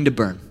 there's nothing to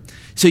burn.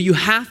 So you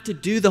have to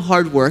do the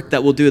hard work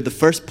that we'll do at the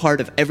first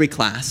part of every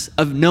class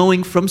of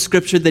knowing from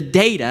Scripture the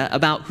data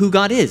about who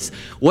God is.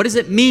 What does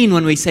it mean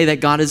when we say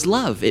that God is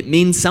love? It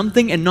means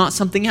something and not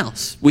something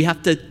else. We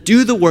have to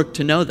do the work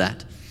to know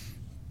that.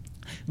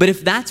 But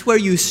if that's where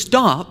you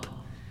stop,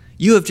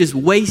 you have just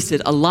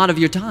wasted a lot of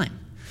your time.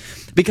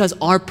 Because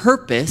our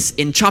purpose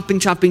in chopping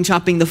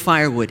the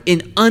firewood,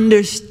 in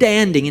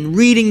understanding and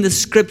reading the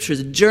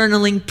Scriptures,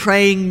 journaling,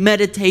 praying,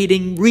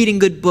 meditating, reading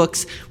good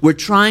books, we're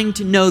trying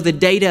to know the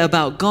data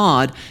about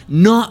God,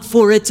 not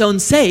for its own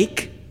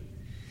sake,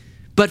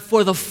 but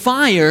for the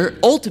fire,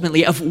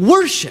 ultimately, of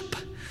worship.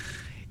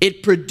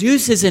 It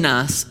produces in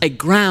us a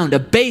ground, a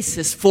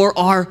basis for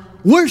our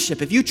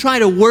worship. If you try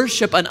to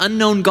worship an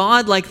unknown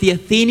God like the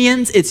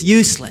Athenians, it's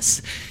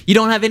useless. You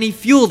don't have any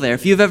fuel there.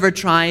 If you've ever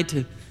tried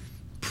to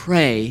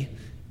pray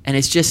and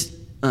it's just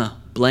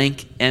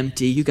blank,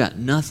 empty, you got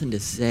nothing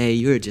to say,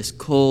 you're just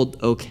cold,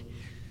 okay.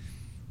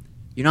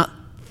 You're not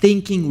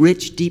thinking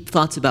rich, deep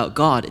thoughts about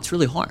God, it's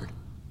really hard.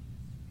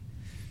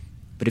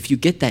 But if you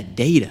get that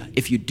data,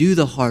 if you do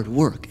the hard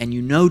work and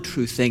you know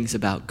true things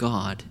about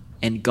God,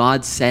 and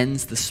God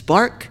sends the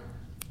spark,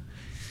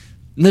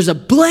 and there's a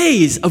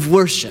blaze of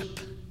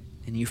worship,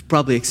 and you've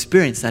probably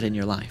experienced that in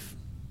your life.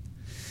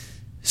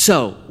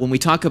 So, when we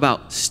talk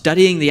about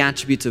studying the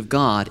attributes of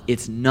God,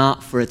 it's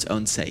not for its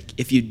own sake.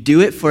 If you do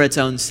it for its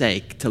own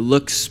sake, to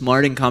look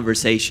smart in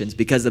conversations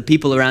because the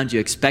people around you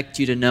expect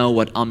you to know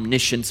what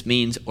omniscience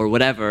means or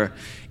whatever,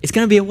 it's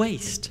going to be a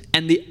waste.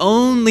 And the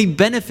only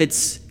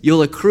benefits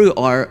you'll accrue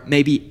are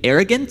maybe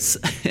arrogance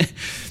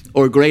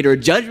or greater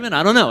judgment.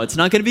 I don't know. It's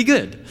not going to be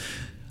good.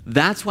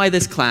 That's why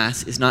this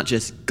class is not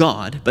just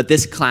God, but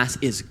this class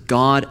is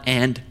God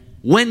and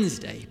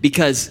Wednesday,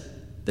 because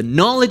the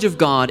knowledge of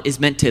God is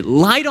meant to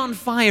light on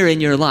fire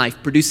in your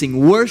life,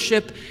 producing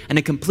worship and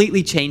a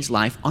completely changed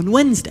life on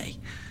Wednesday.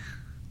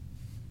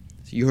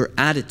 So your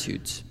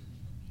attitudes.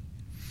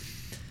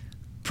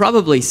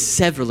 Probably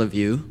several of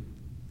you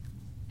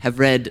have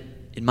read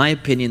in my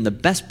opinion, the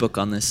best book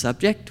on this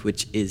subject,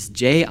 which is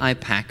J.I.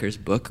 Packer's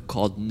book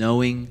called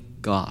Knowing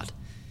God.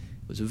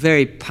 It was a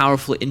very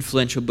powerful,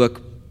 influential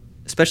book,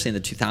 especially in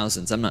the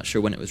 2000s. I'm not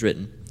sure when it was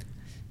written,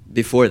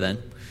 before then.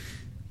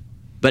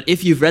 But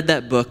if you've read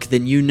that book,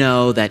 then you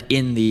know that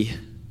in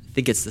I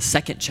think it's the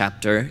second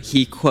chapter,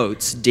 he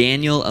quotes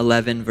Daniel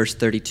 11, verse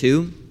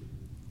 32,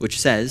 which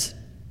says,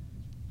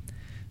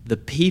 "The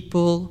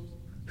people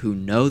who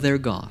know their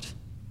God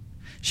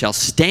shall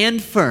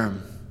stand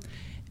firm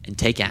and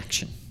take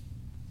action."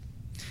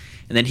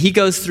 And then he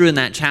goes through in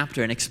that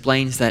chapter and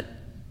explains that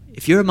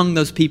if you're among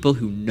those people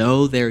who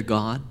know their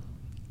God,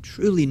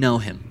 truly know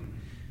him,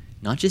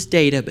 not just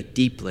data, but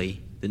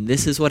deeply, then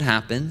this is what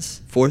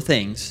happens. 4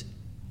 things.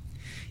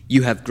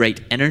 You have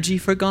great energy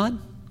for God.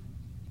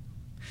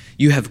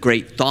 You have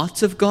great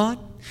thoughts of God.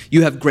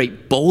 You have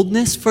great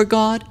boldness for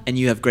God. And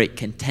you have great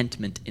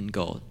contentment in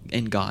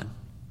God.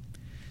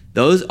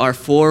 Those are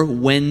 4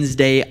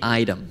 Wednesday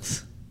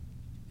items.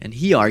 And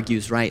he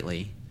argues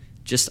rightly,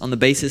 just on the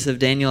basis of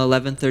Daniel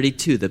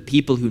 11:32, the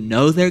people who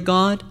know their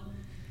God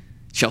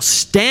shall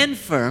stand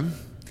firm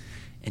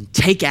and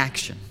take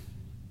action.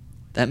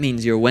 That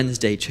means your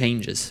Wednesday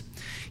changes.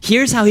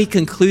 Here's how he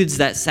concludes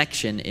that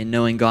section in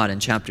Knowing God in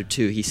chapter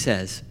 2. He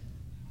says,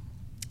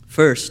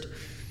 first,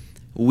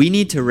 we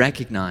need to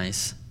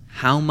recognize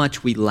how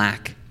much we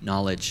lack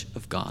knowledge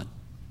of God.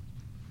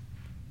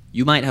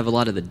 You might have a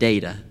lot of the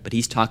data, but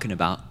he's talking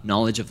about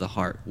knowledge of the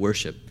heart,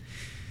 worship.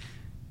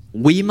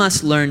 We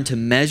must learn to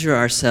measure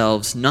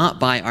ourselves not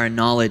by our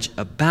knowledge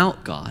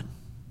about God,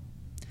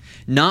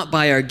 not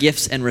by our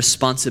gifts and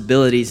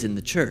responsibilities in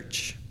the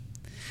church,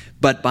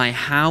 but by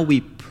how we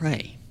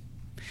pray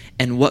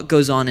and what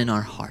goes on in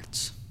our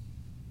hearts.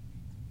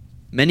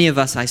 Many of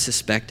us, I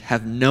suspect,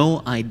 have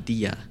no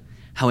idea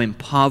how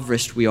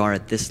impoverished we are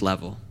at this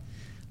level.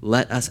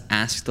 Let us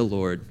ask the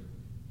Lord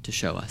to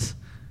show us.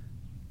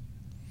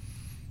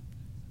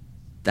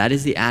 That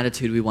is the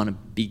attitude we want to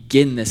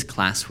begin this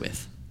class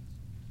with.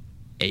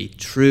 A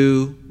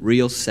true,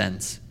 real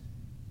sense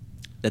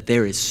that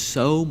there is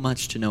so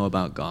much to know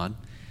about God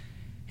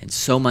and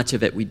so much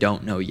of it we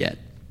don't know yet.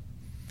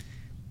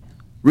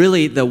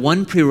 Really, the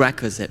one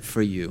prerequisite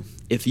for you,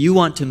 if you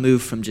want to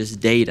move from just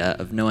data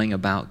of knowing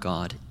about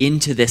God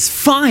into this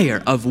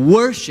fire of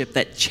worship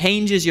that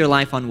changes your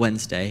life on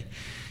Wednesday,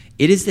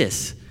 it is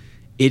this.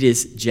 It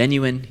is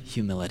genuine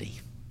humility.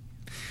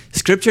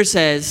 Scripture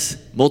says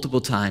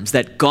multiple times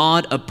that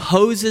God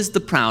opposes the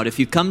proud. If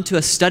you come to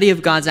a study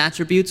of God's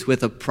attributes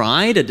with a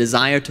pride, a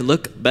desire to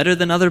look better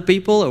than other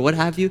people or what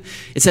have you,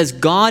 it says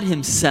God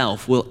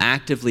himself will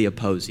actively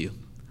oppose you.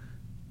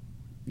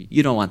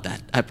 You don't want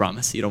that. I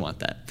promise you don't want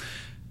that.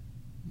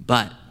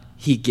 But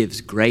he gives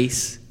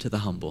grace to the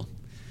humble.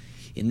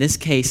 In this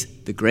case,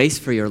 the grace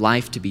for your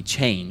life to be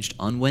changed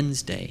on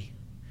Wednesday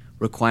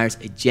requires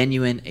a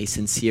genuine, a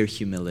sincere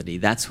humility.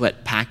 That's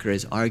what Packer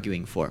is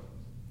arguing for.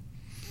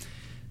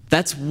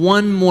 That's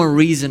one more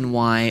reason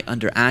why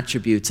under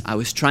attributes I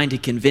was trying to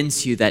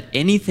convince you that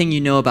anything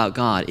you know about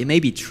God, it may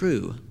be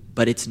true,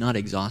 but it's not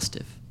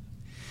exhaustive.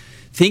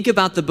 Think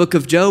about the book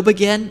of Job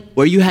again,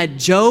 where you had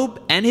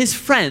Job and his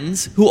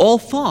friends who all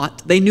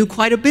thought they knew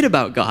quite a bit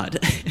about God.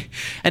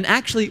 And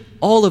actually,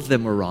 all of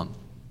them were wrong.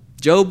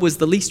 Job was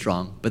the least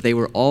wrong, but they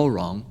were all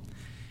wrong.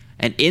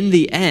 And in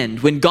the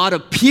end, when God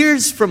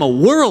appears from a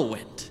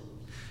whirlwind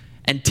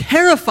and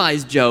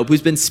terrifies Job,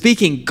 who's been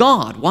speaking,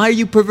 God, why are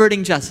you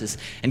perverting justice?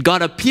 And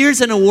God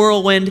appears in a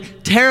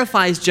whirlwind,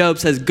 terrifies Job,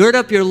 says, gird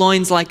up your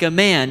loins like a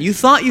man. You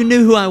thought you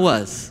knew who I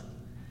was.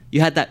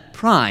 You had that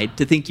pride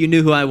to think you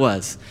knew who I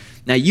was.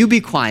 Now you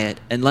be quiet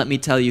and let me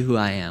tell you who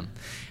I am.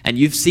 And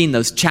you've seen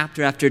those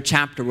chapter after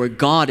chapter where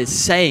God is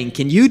saying,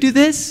 can you do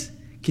this?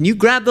 Can you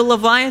grab the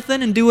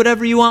Leviathan and do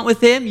whatever you want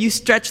with him? You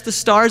stretch the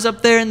stars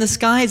up there in the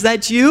sky. Is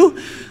that you?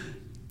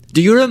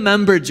 Do you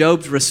remember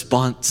Job's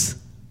response?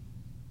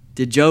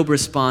 Did Job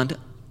respond,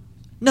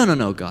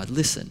 no, God,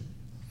 listen,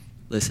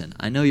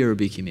 I know you're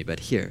rebuking me,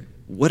 but here,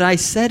 what I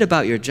said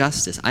about your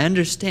justice, I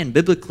understand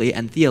biblically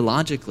and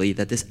theologically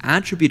that this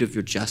attribute of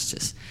your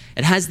justice,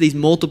 it has these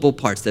multiple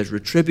parts. There's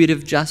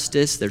retributive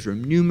justice, there's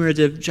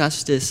remunerative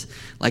justice.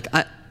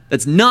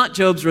 That's not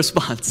Job's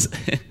response.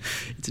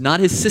 It's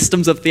not his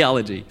systems of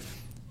theology.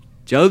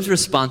 Job's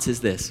response is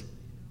this: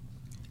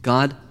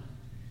 God,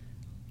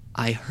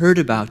 I heard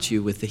about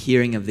you with the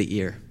hearing of the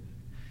ear,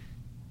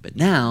 but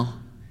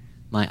now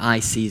my eye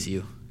sees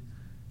you,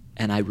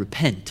 and I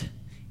repent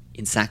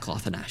in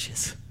sackcloth and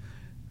ashes.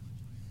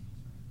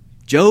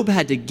 Job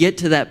had to get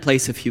to that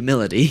place of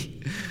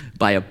humility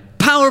by a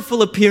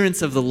powerful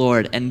appearance of the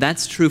Lord, and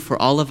that's true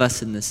for all of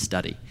us in this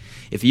study.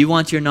 If you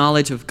want your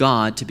knowledge of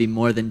God to be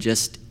more than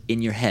just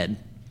in your head,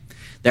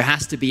 there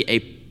has to be a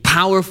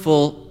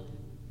powerful,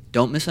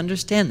 don't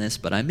misunderstand this,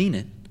 but I mean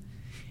it,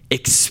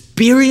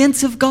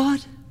 experience of God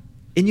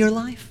in your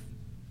life,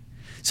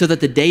 so that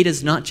the data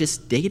is not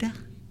just data.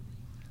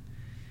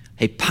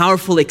 A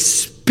powerful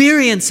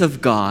experience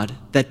of God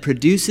that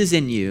produces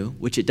in you,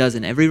 which it does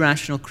in every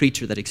rational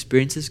creature that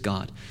experiences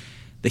God,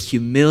 the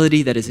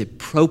humility that is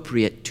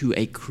appropriate to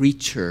a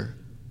creature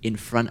in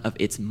front of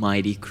its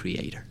mighty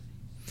Creator.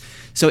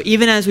 So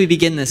even as we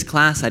begin this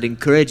class, I'd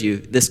encourage you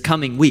this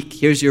coming week,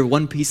 here's your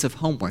one piece of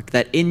homework,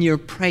 that in your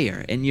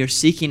prayer, in your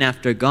seeking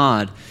after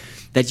God,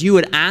 that you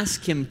would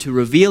ask Him to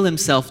reveal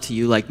Himself to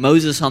you like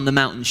Moses on the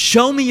mountain,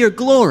 show me your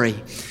glory,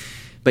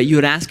 but you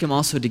would ask Him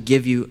also to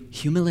give you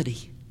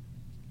humility.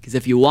 Because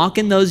if you walk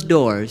in those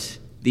doors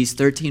these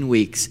 13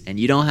 weeks and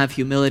you don't have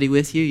humility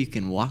with you, you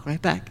can walk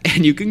right back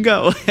and you can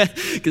go because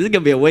it's going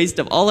to be a waste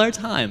of all our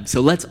time.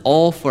 So let's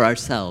all for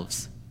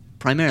ourselves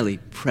primarily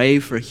pray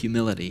for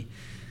humility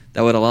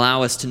that would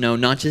allow us to know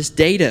not just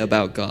data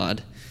about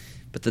God,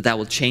 but that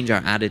will change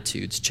our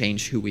attitudes,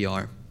 change who we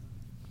are.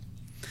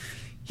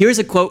 Here's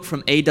a quote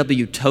from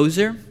A.W.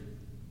 Tozer.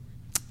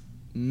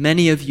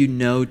 Many of you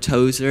know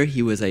Tozer.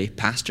 He was a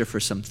pastor for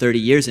some 30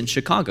 years in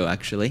Chicago,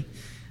 actually.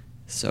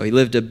 So he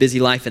lived a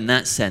busy life in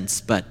that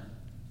sense, but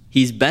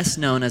he's best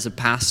known as a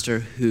pastor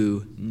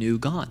who knew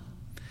God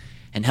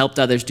and helped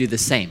others do the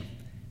same.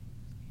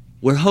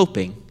 We're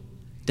hoping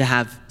to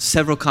have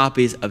several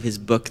copies of his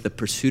book, The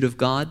Pursuit of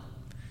God,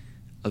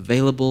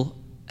 available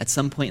at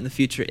some point in the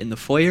future in the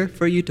foyer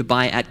for you to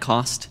buy at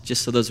cost,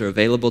 just so those are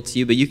available to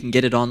you. But you can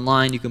get it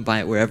online. You can buy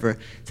it wherever.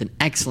 It's an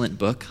excellent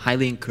book.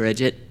 Highly encourage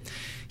it.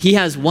 He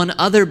has one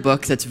other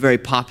book that's very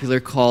popular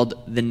called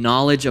The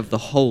Knowledge of the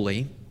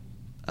Holy,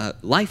 a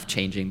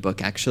life-changing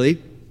book,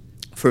 actually,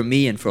 for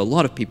me and for a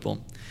lot of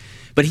people.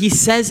 But he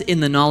says in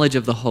The Knowledge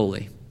of the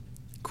Holy,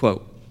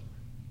 quote,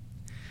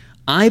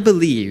 "I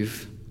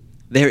believe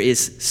there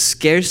is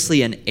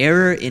scarcely an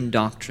error in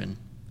doctrine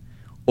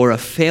or a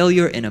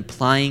failure in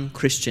applying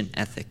Christian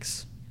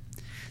ethics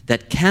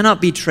that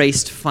cannot be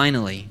traced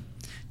finally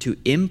to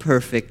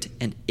imperfect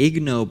and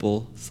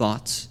ignoble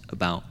thoughts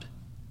about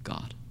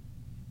God."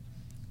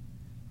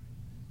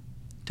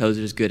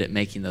 Tozer's good at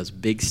making those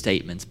big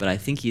statements, but I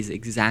think he's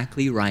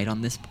exactly right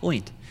on this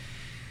point.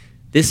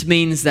 This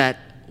means that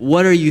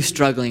what are you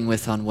struggling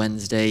with on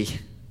Wednesday?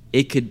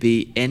 It could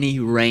be any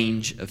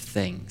range of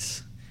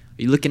things.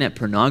 Are you looking at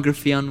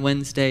pornography on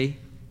Wednesday?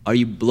 Are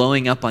you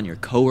blowing up on your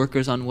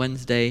coworkers on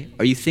Wednesday?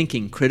 Are you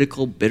thinking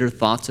critical, bitter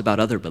thoughts about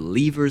other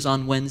believers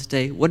on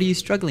Wednesday? What are you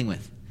struggling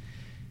with?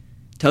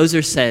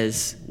 Tozer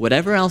says,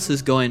 whatever else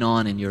is going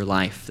on in your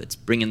life that's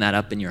bringing that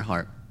up in your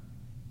heart,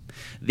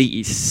 the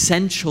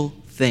essential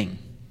thing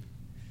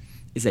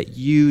is that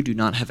you do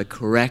not have a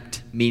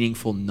correct,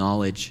 meaningful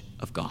knowledge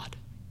of God.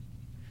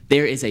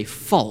 There is a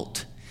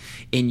fault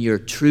in your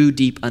true,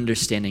 deep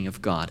understanding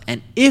of God.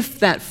 And if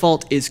that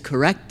fault is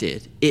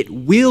corrected, it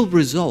will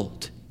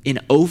result in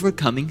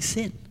overcoming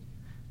sin.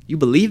 You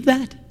believe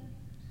that?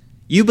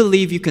 You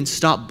believe you can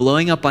stop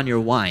blowing up on your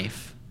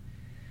wife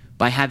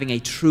by having a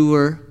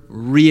truer,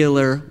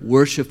 realer,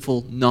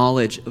 worshipful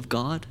knowledge of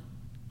God?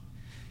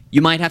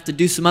 You might have to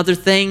do some other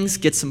things,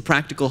 get some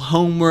practical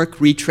homework,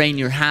 retrain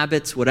your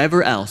habits,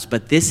 whatever else.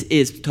 But this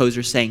is,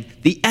 Tozer saying,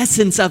 the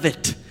essence of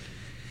it.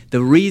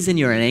 The reason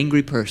you're an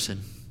angry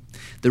person,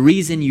 the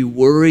reason you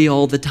worry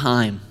all the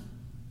time,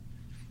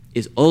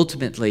 is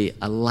ultimately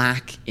a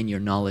lack in your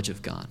knowledge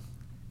of God.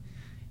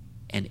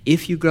 And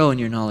if you grow in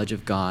your knowledge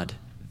of God,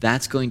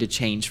 that's going to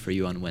change for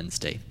you on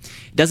Wednesday.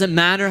 It doesn't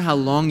matter how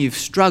long you've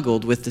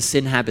struggled with the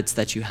sin habits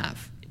that you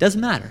have. It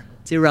doesn't matter.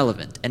 It's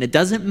irrelevant. And it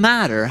doesn't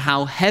matter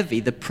how heavy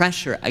the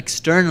pressure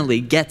externally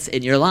gets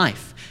in your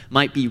life. It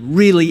might be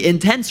really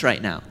intense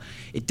right now.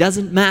 It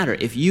doesn't matter.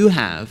 If you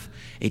have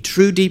a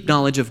true deep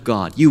knowledge of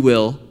God, you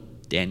will,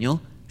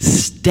 Daniel,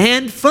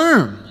 stand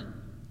firm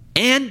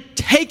and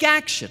take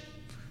action.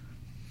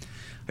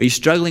 Are you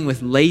struggling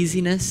with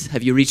laziness?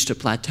 Have you reached a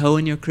plateau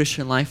in your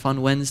Christian life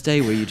on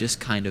Wednesday where you just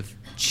kind of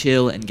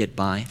chill and get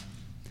by?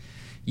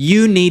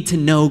 You need to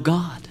know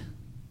God.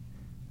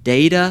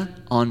 Data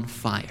on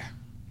fire.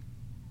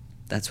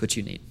 That's what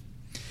you need.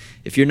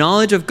 If your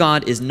knowledge of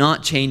God is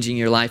not changing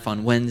your life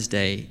on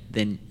Wednesday,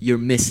 then you're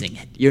missing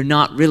it. You're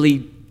not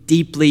really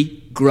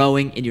deeply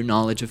growing in your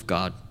knowledge of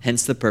God,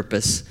 hence the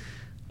purpose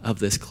of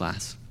this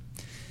class.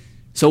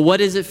 So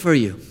what is it for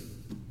you?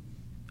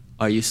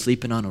 Are you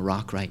sleeping on a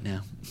rock right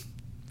now?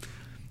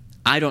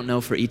 I don't know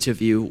for each of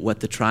you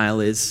what the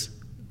trial is.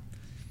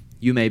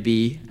 You may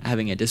be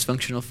having a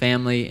dysfunctional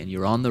family and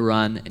you're on the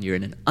run and you're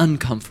in an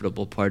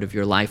uncomfortable part of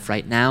your life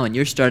right now and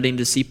you're starting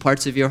to see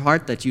parts of your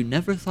heart that you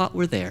never thought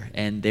were there,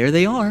 and there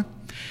they are.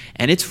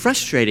 And it's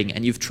frustrating,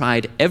 and you've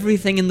tried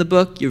everything in the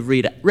book, you've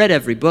read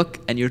every book,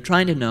 and you're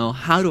trying to know,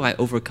 how do I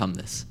overcome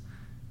this?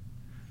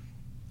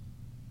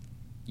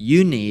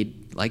 You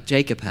need, like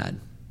Jacob had,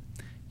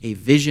 a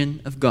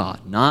vision of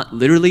God. Not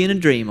literally in a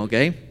dream,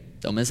 okay?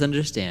 Don't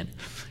misunderstand.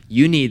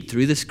 You need,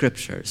 through the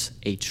scriptures,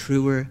 a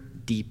truer,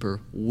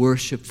 deeper,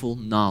 worshipful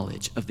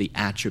knowledge of the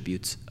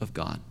attributes of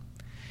God.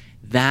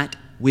 That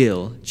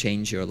will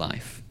change your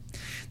life.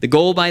 The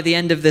goal by the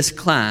end of this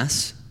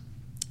class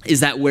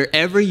is that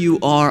wherever you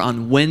are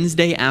on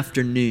Wednesday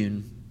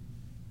afternoon,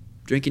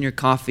 drinking your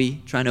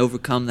coffee, trying to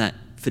overcome that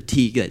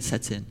fatigue that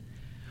sets in,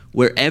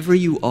 wherever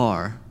you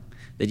are,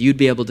 that you'd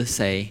be able to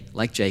say,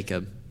 like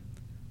Jacob,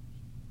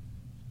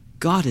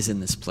 God is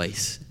in this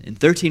place. And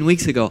 13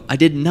 weeks ago, I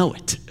didn't know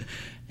it.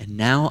 and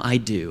now I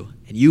do.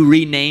 And you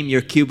rename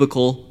your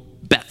cubicle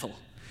Bethel.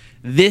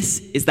 This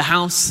is the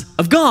house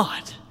of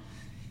God.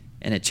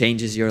 And it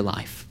changes your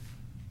life.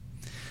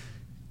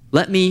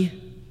 I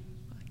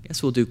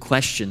guess we'll do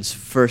questions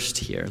first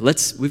here.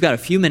 We've got a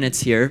few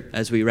minutes here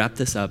as we wrap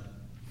this up.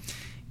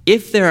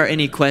 If there are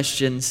any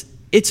questions,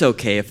 it's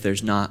okay if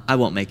there's not. I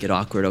won't make it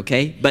awkward,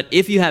 okay? But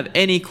if you have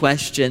any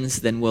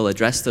questions, then we'll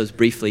address those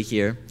briefly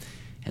here,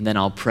 and then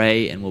I'll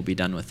pray and we'll be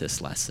done with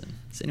this lesson.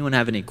 Does anyone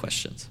have any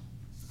questions?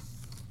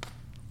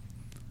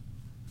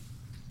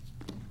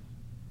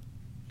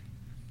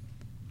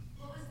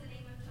 What was the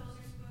name of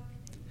Tozer's book?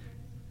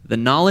 The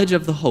Knowledge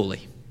of the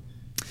Holy.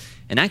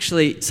 And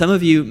actually, some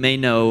of you may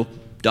know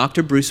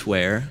Dr. Bruce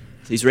Ware.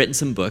 He's written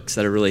some books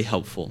that are really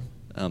helpful.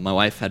 My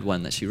wife had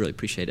one that she really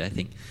appreciated, I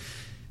think.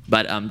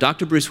 But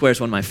Dr. Bruce Ware is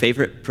one of my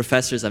favorite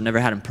professors. I've never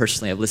had him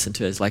personally. I've listened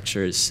to his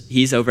lectures.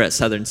 He's over at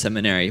Southern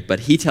Seminary, but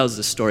he tells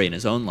the story in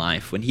his own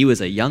life when he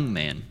was a young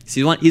man.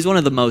 He's one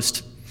of the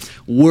most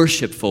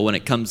worshipful when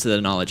it comes to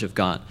the knowledge of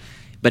God.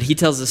 But he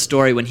tells the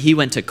story when he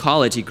went to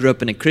college. He grew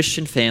up in a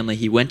Christian family.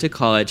 He went to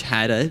college,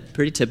 had a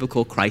pretty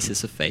typical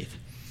crisis of faith.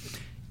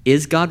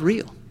 Is God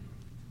real?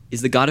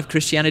 Is the God of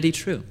Christianity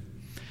true?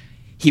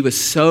 He was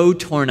so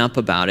torn up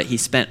about it, he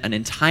spent an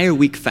entire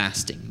week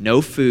fasting,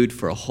 no food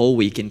for a whole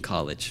week in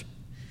college.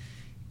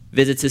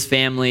 Visits his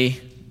family.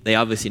 They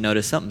obviously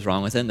notice something's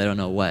wrong with him. They don't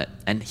know what.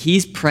 And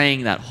he's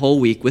praying that whole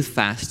week with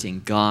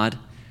fasting, God,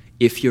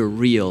 if you're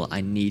real,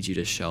 I need you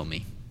to show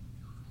me.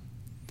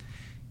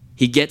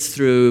 He gets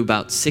through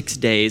about 6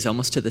 days,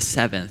 almost to the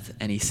 7th,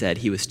 and he said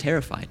he was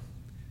terrified.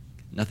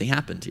 Nothing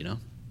happened, And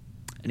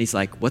he's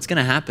like, what's going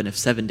to happen if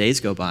 7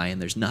 days go by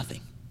and there's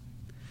nothing?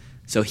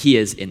 So he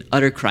is in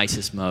utter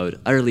crisis mode,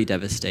 utterly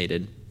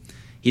devastated.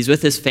 He's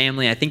with his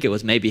family. I think it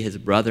was maybe his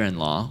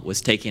brother-in-law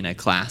was taking a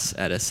class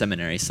at a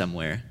seminary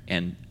somewhere,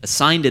 and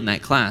assigned in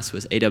that class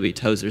was A.W.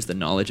 Tozer's The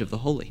Knowledge of the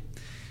Holy.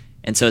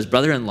 And so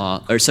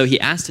he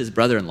asked his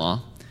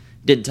brother-in-law,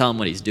 didn't tell him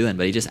what he's doing,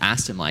 but he just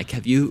asked him,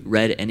 have you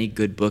read any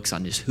good books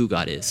on just who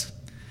God is?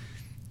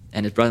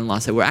 And his brother-in-law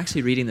said, we're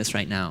actually reading this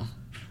right now.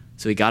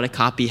 So he got a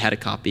copy, had a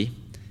copy.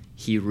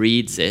 He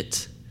reads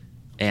it,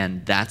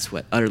 and that's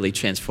what utterly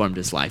transformed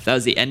his life. That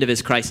was the end of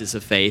his crisis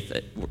of faith.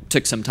 It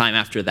took some time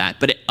after that,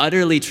 but it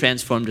utterly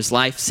transformed his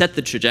life, set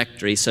the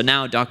trajectory. So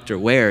now Dr.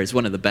 Ware is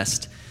one of the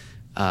best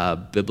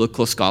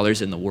biblical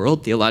scholars in the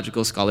world,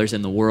 theological scholars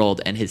in the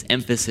world, and his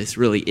emphasis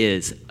really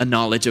is a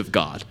knowledge of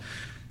God.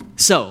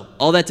 So,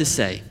 all that to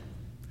say,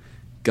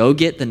 go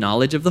get The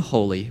Knowledge of the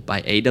Holy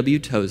by A.W.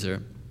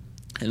 Tozer.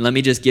 And let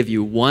me just give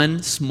you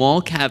one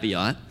small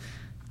caveat.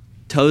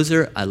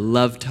 Tozer, I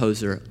love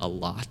Tozer a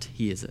lot.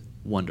 He is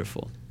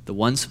wonderful. The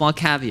one small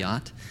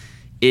caveat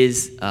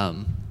is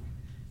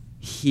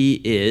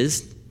he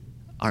is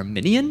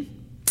Arminian.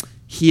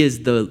 He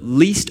is the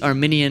least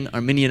Arminian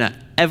I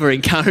ever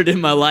encountered in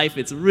my life.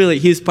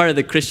 He's part of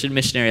the Christian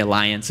Missionary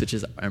Alliance, which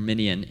is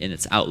Arminian in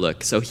its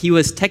outlook. So he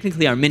was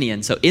technically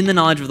Arminian. So in The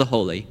Knowledge of the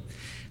Holy,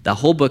 the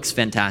whole book's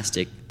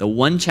fantastic. The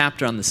one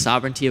chapter on the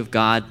sovereignty of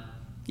God,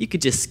 you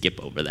could just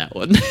skip over that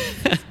one.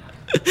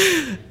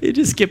 You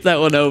just skip that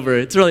one over.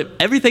 It's really,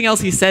 everything else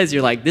he says,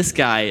 you're like, this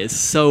guy is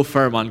so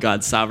firm on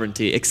God's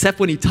sovereignty, except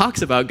when he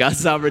talks about God's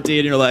sovereignty,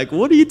 and you're like,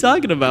 what are you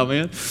talking about,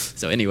 man?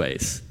 So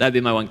anyways, that'd be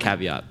my one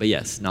caveat. But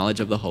yes, Knowledge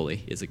of the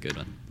Holy is a good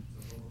one.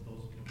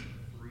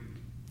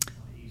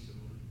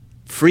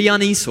 Free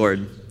on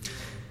eSword.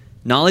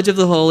 Knowledge of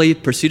the Holy,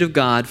 Pursuit of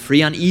God,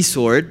 free on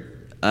eSword.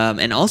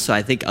 And also,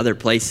 I think other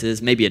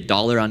places, maybe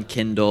 $1 on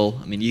Kindle.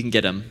 I mean, you can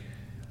get them.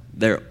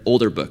 They're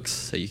older books,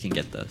 so you can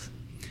get those.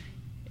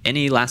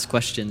 Any last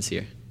questions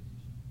here?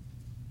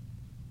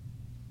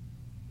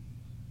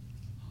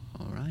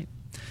 All right.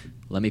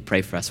 Let me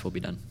pray for us. We'll be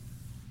done.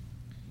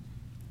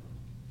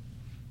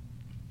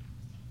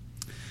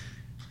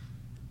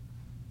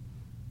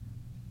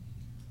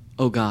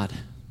 Oh God,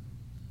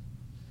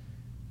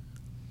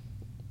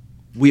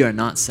 we are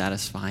not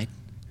satisfied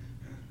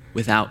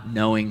without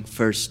knowing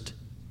first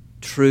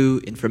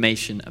true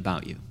information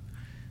about you.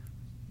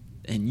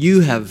 And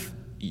you have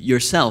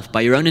yourself,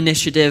 by your own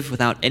initiative,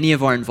 without any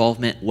of our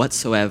involvement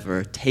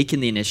whatsoever,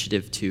 taken the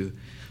initiative to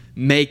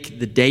make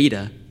the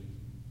data,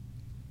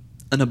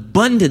 an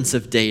abundance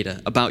of data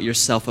about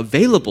yourself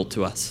available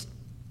to us.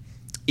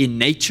 In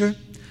nature,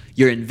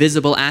 your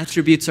invisible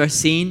attributes are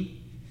seen,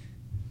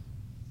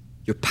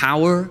 your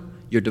power,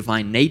 your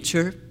divine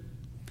nature.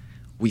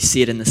 We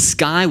see it in the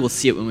sky, we'll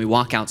see it when we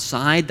walk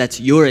outside. That's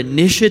your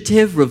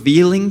initiative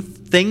revealing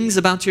things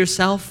about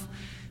yourself.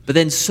 But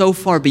then so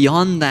far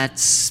beyond that,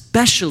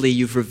 especially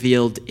you've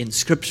revealed in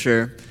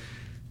Scripture,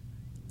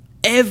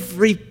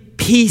 every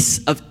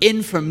piece of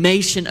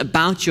information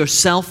about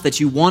yourself that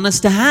you want us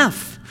to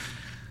have.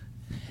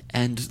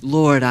 And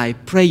Lord, I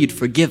pray you'd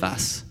forgive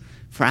us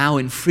for how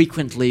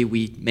infrequently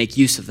we make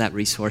use of that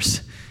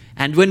resource.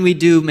 And when we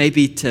do,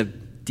 maybe to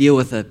deal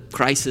with a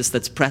crisis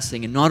that's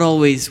pressing and not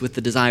always with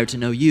the desire to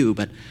know you,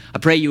 but I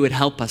pray you would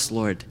help us,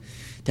 Lord,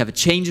 to have a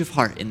change of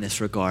heart in this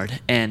regard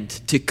and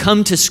to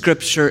come to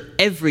Scripture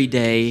every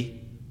day,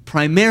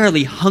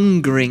 primarily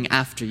hungering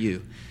after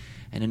you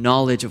and a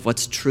knowledge of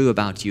what's true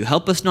about you.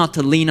 Help us not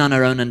to lean on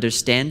our own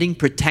understanding.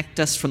 Protect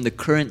us from the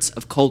currents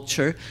of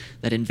culture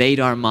that invade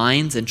our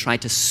minds and try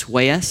to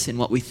sway us in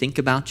what we think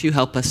about you.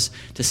 Help us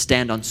to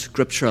stand on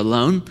Scripture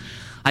alone.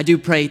 I do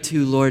pray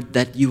too, Lord,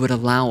 that you would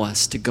allow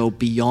us to go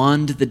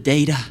beyond the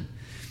data.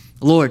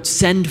 Lord,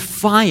 send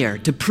fire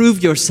to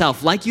prove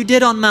yourself like you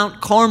did on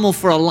Mount Carmel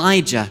for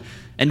Elijah.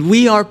 And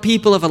we are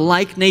people of a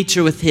like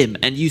nature with him.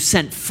 And you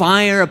sent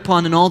fire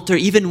upon an altar,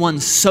 even one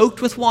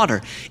soaked with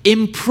water.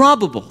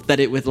 Improbable that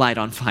it would light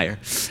on fire.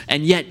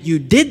 And yet you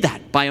did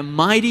that by a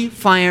mighty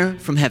fire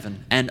from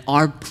heaven. And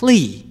our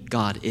plea,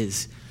 God,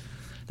 is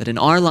that in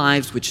our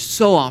lives, which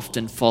so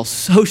often fall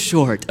so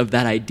short of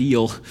that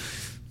ideal,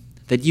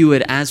 that you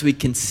would, as we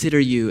consider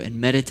you and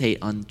meditate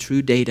on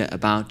true data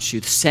about you,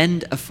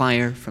 send a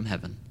fire from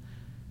heaven.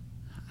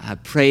 I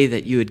pray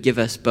that you would give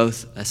us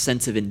both a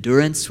sense of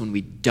endurance when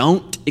we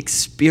don't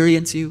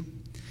experience you,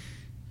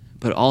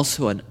 but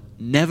also a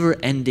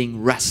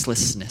never-ending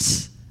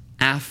restlessness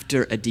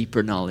after a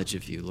deeper knowledge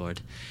of you, Lord,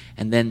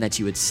 and then that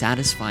you would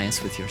satisfy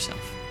us with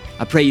yourself.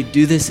 I pray you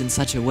do this in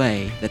such a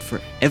way that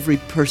for every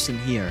person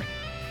here,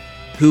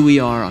 who we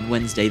are on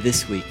Wednesday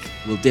this week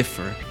will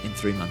differ in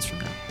 3 months from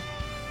now.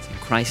 In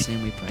Christ's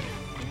name we pray.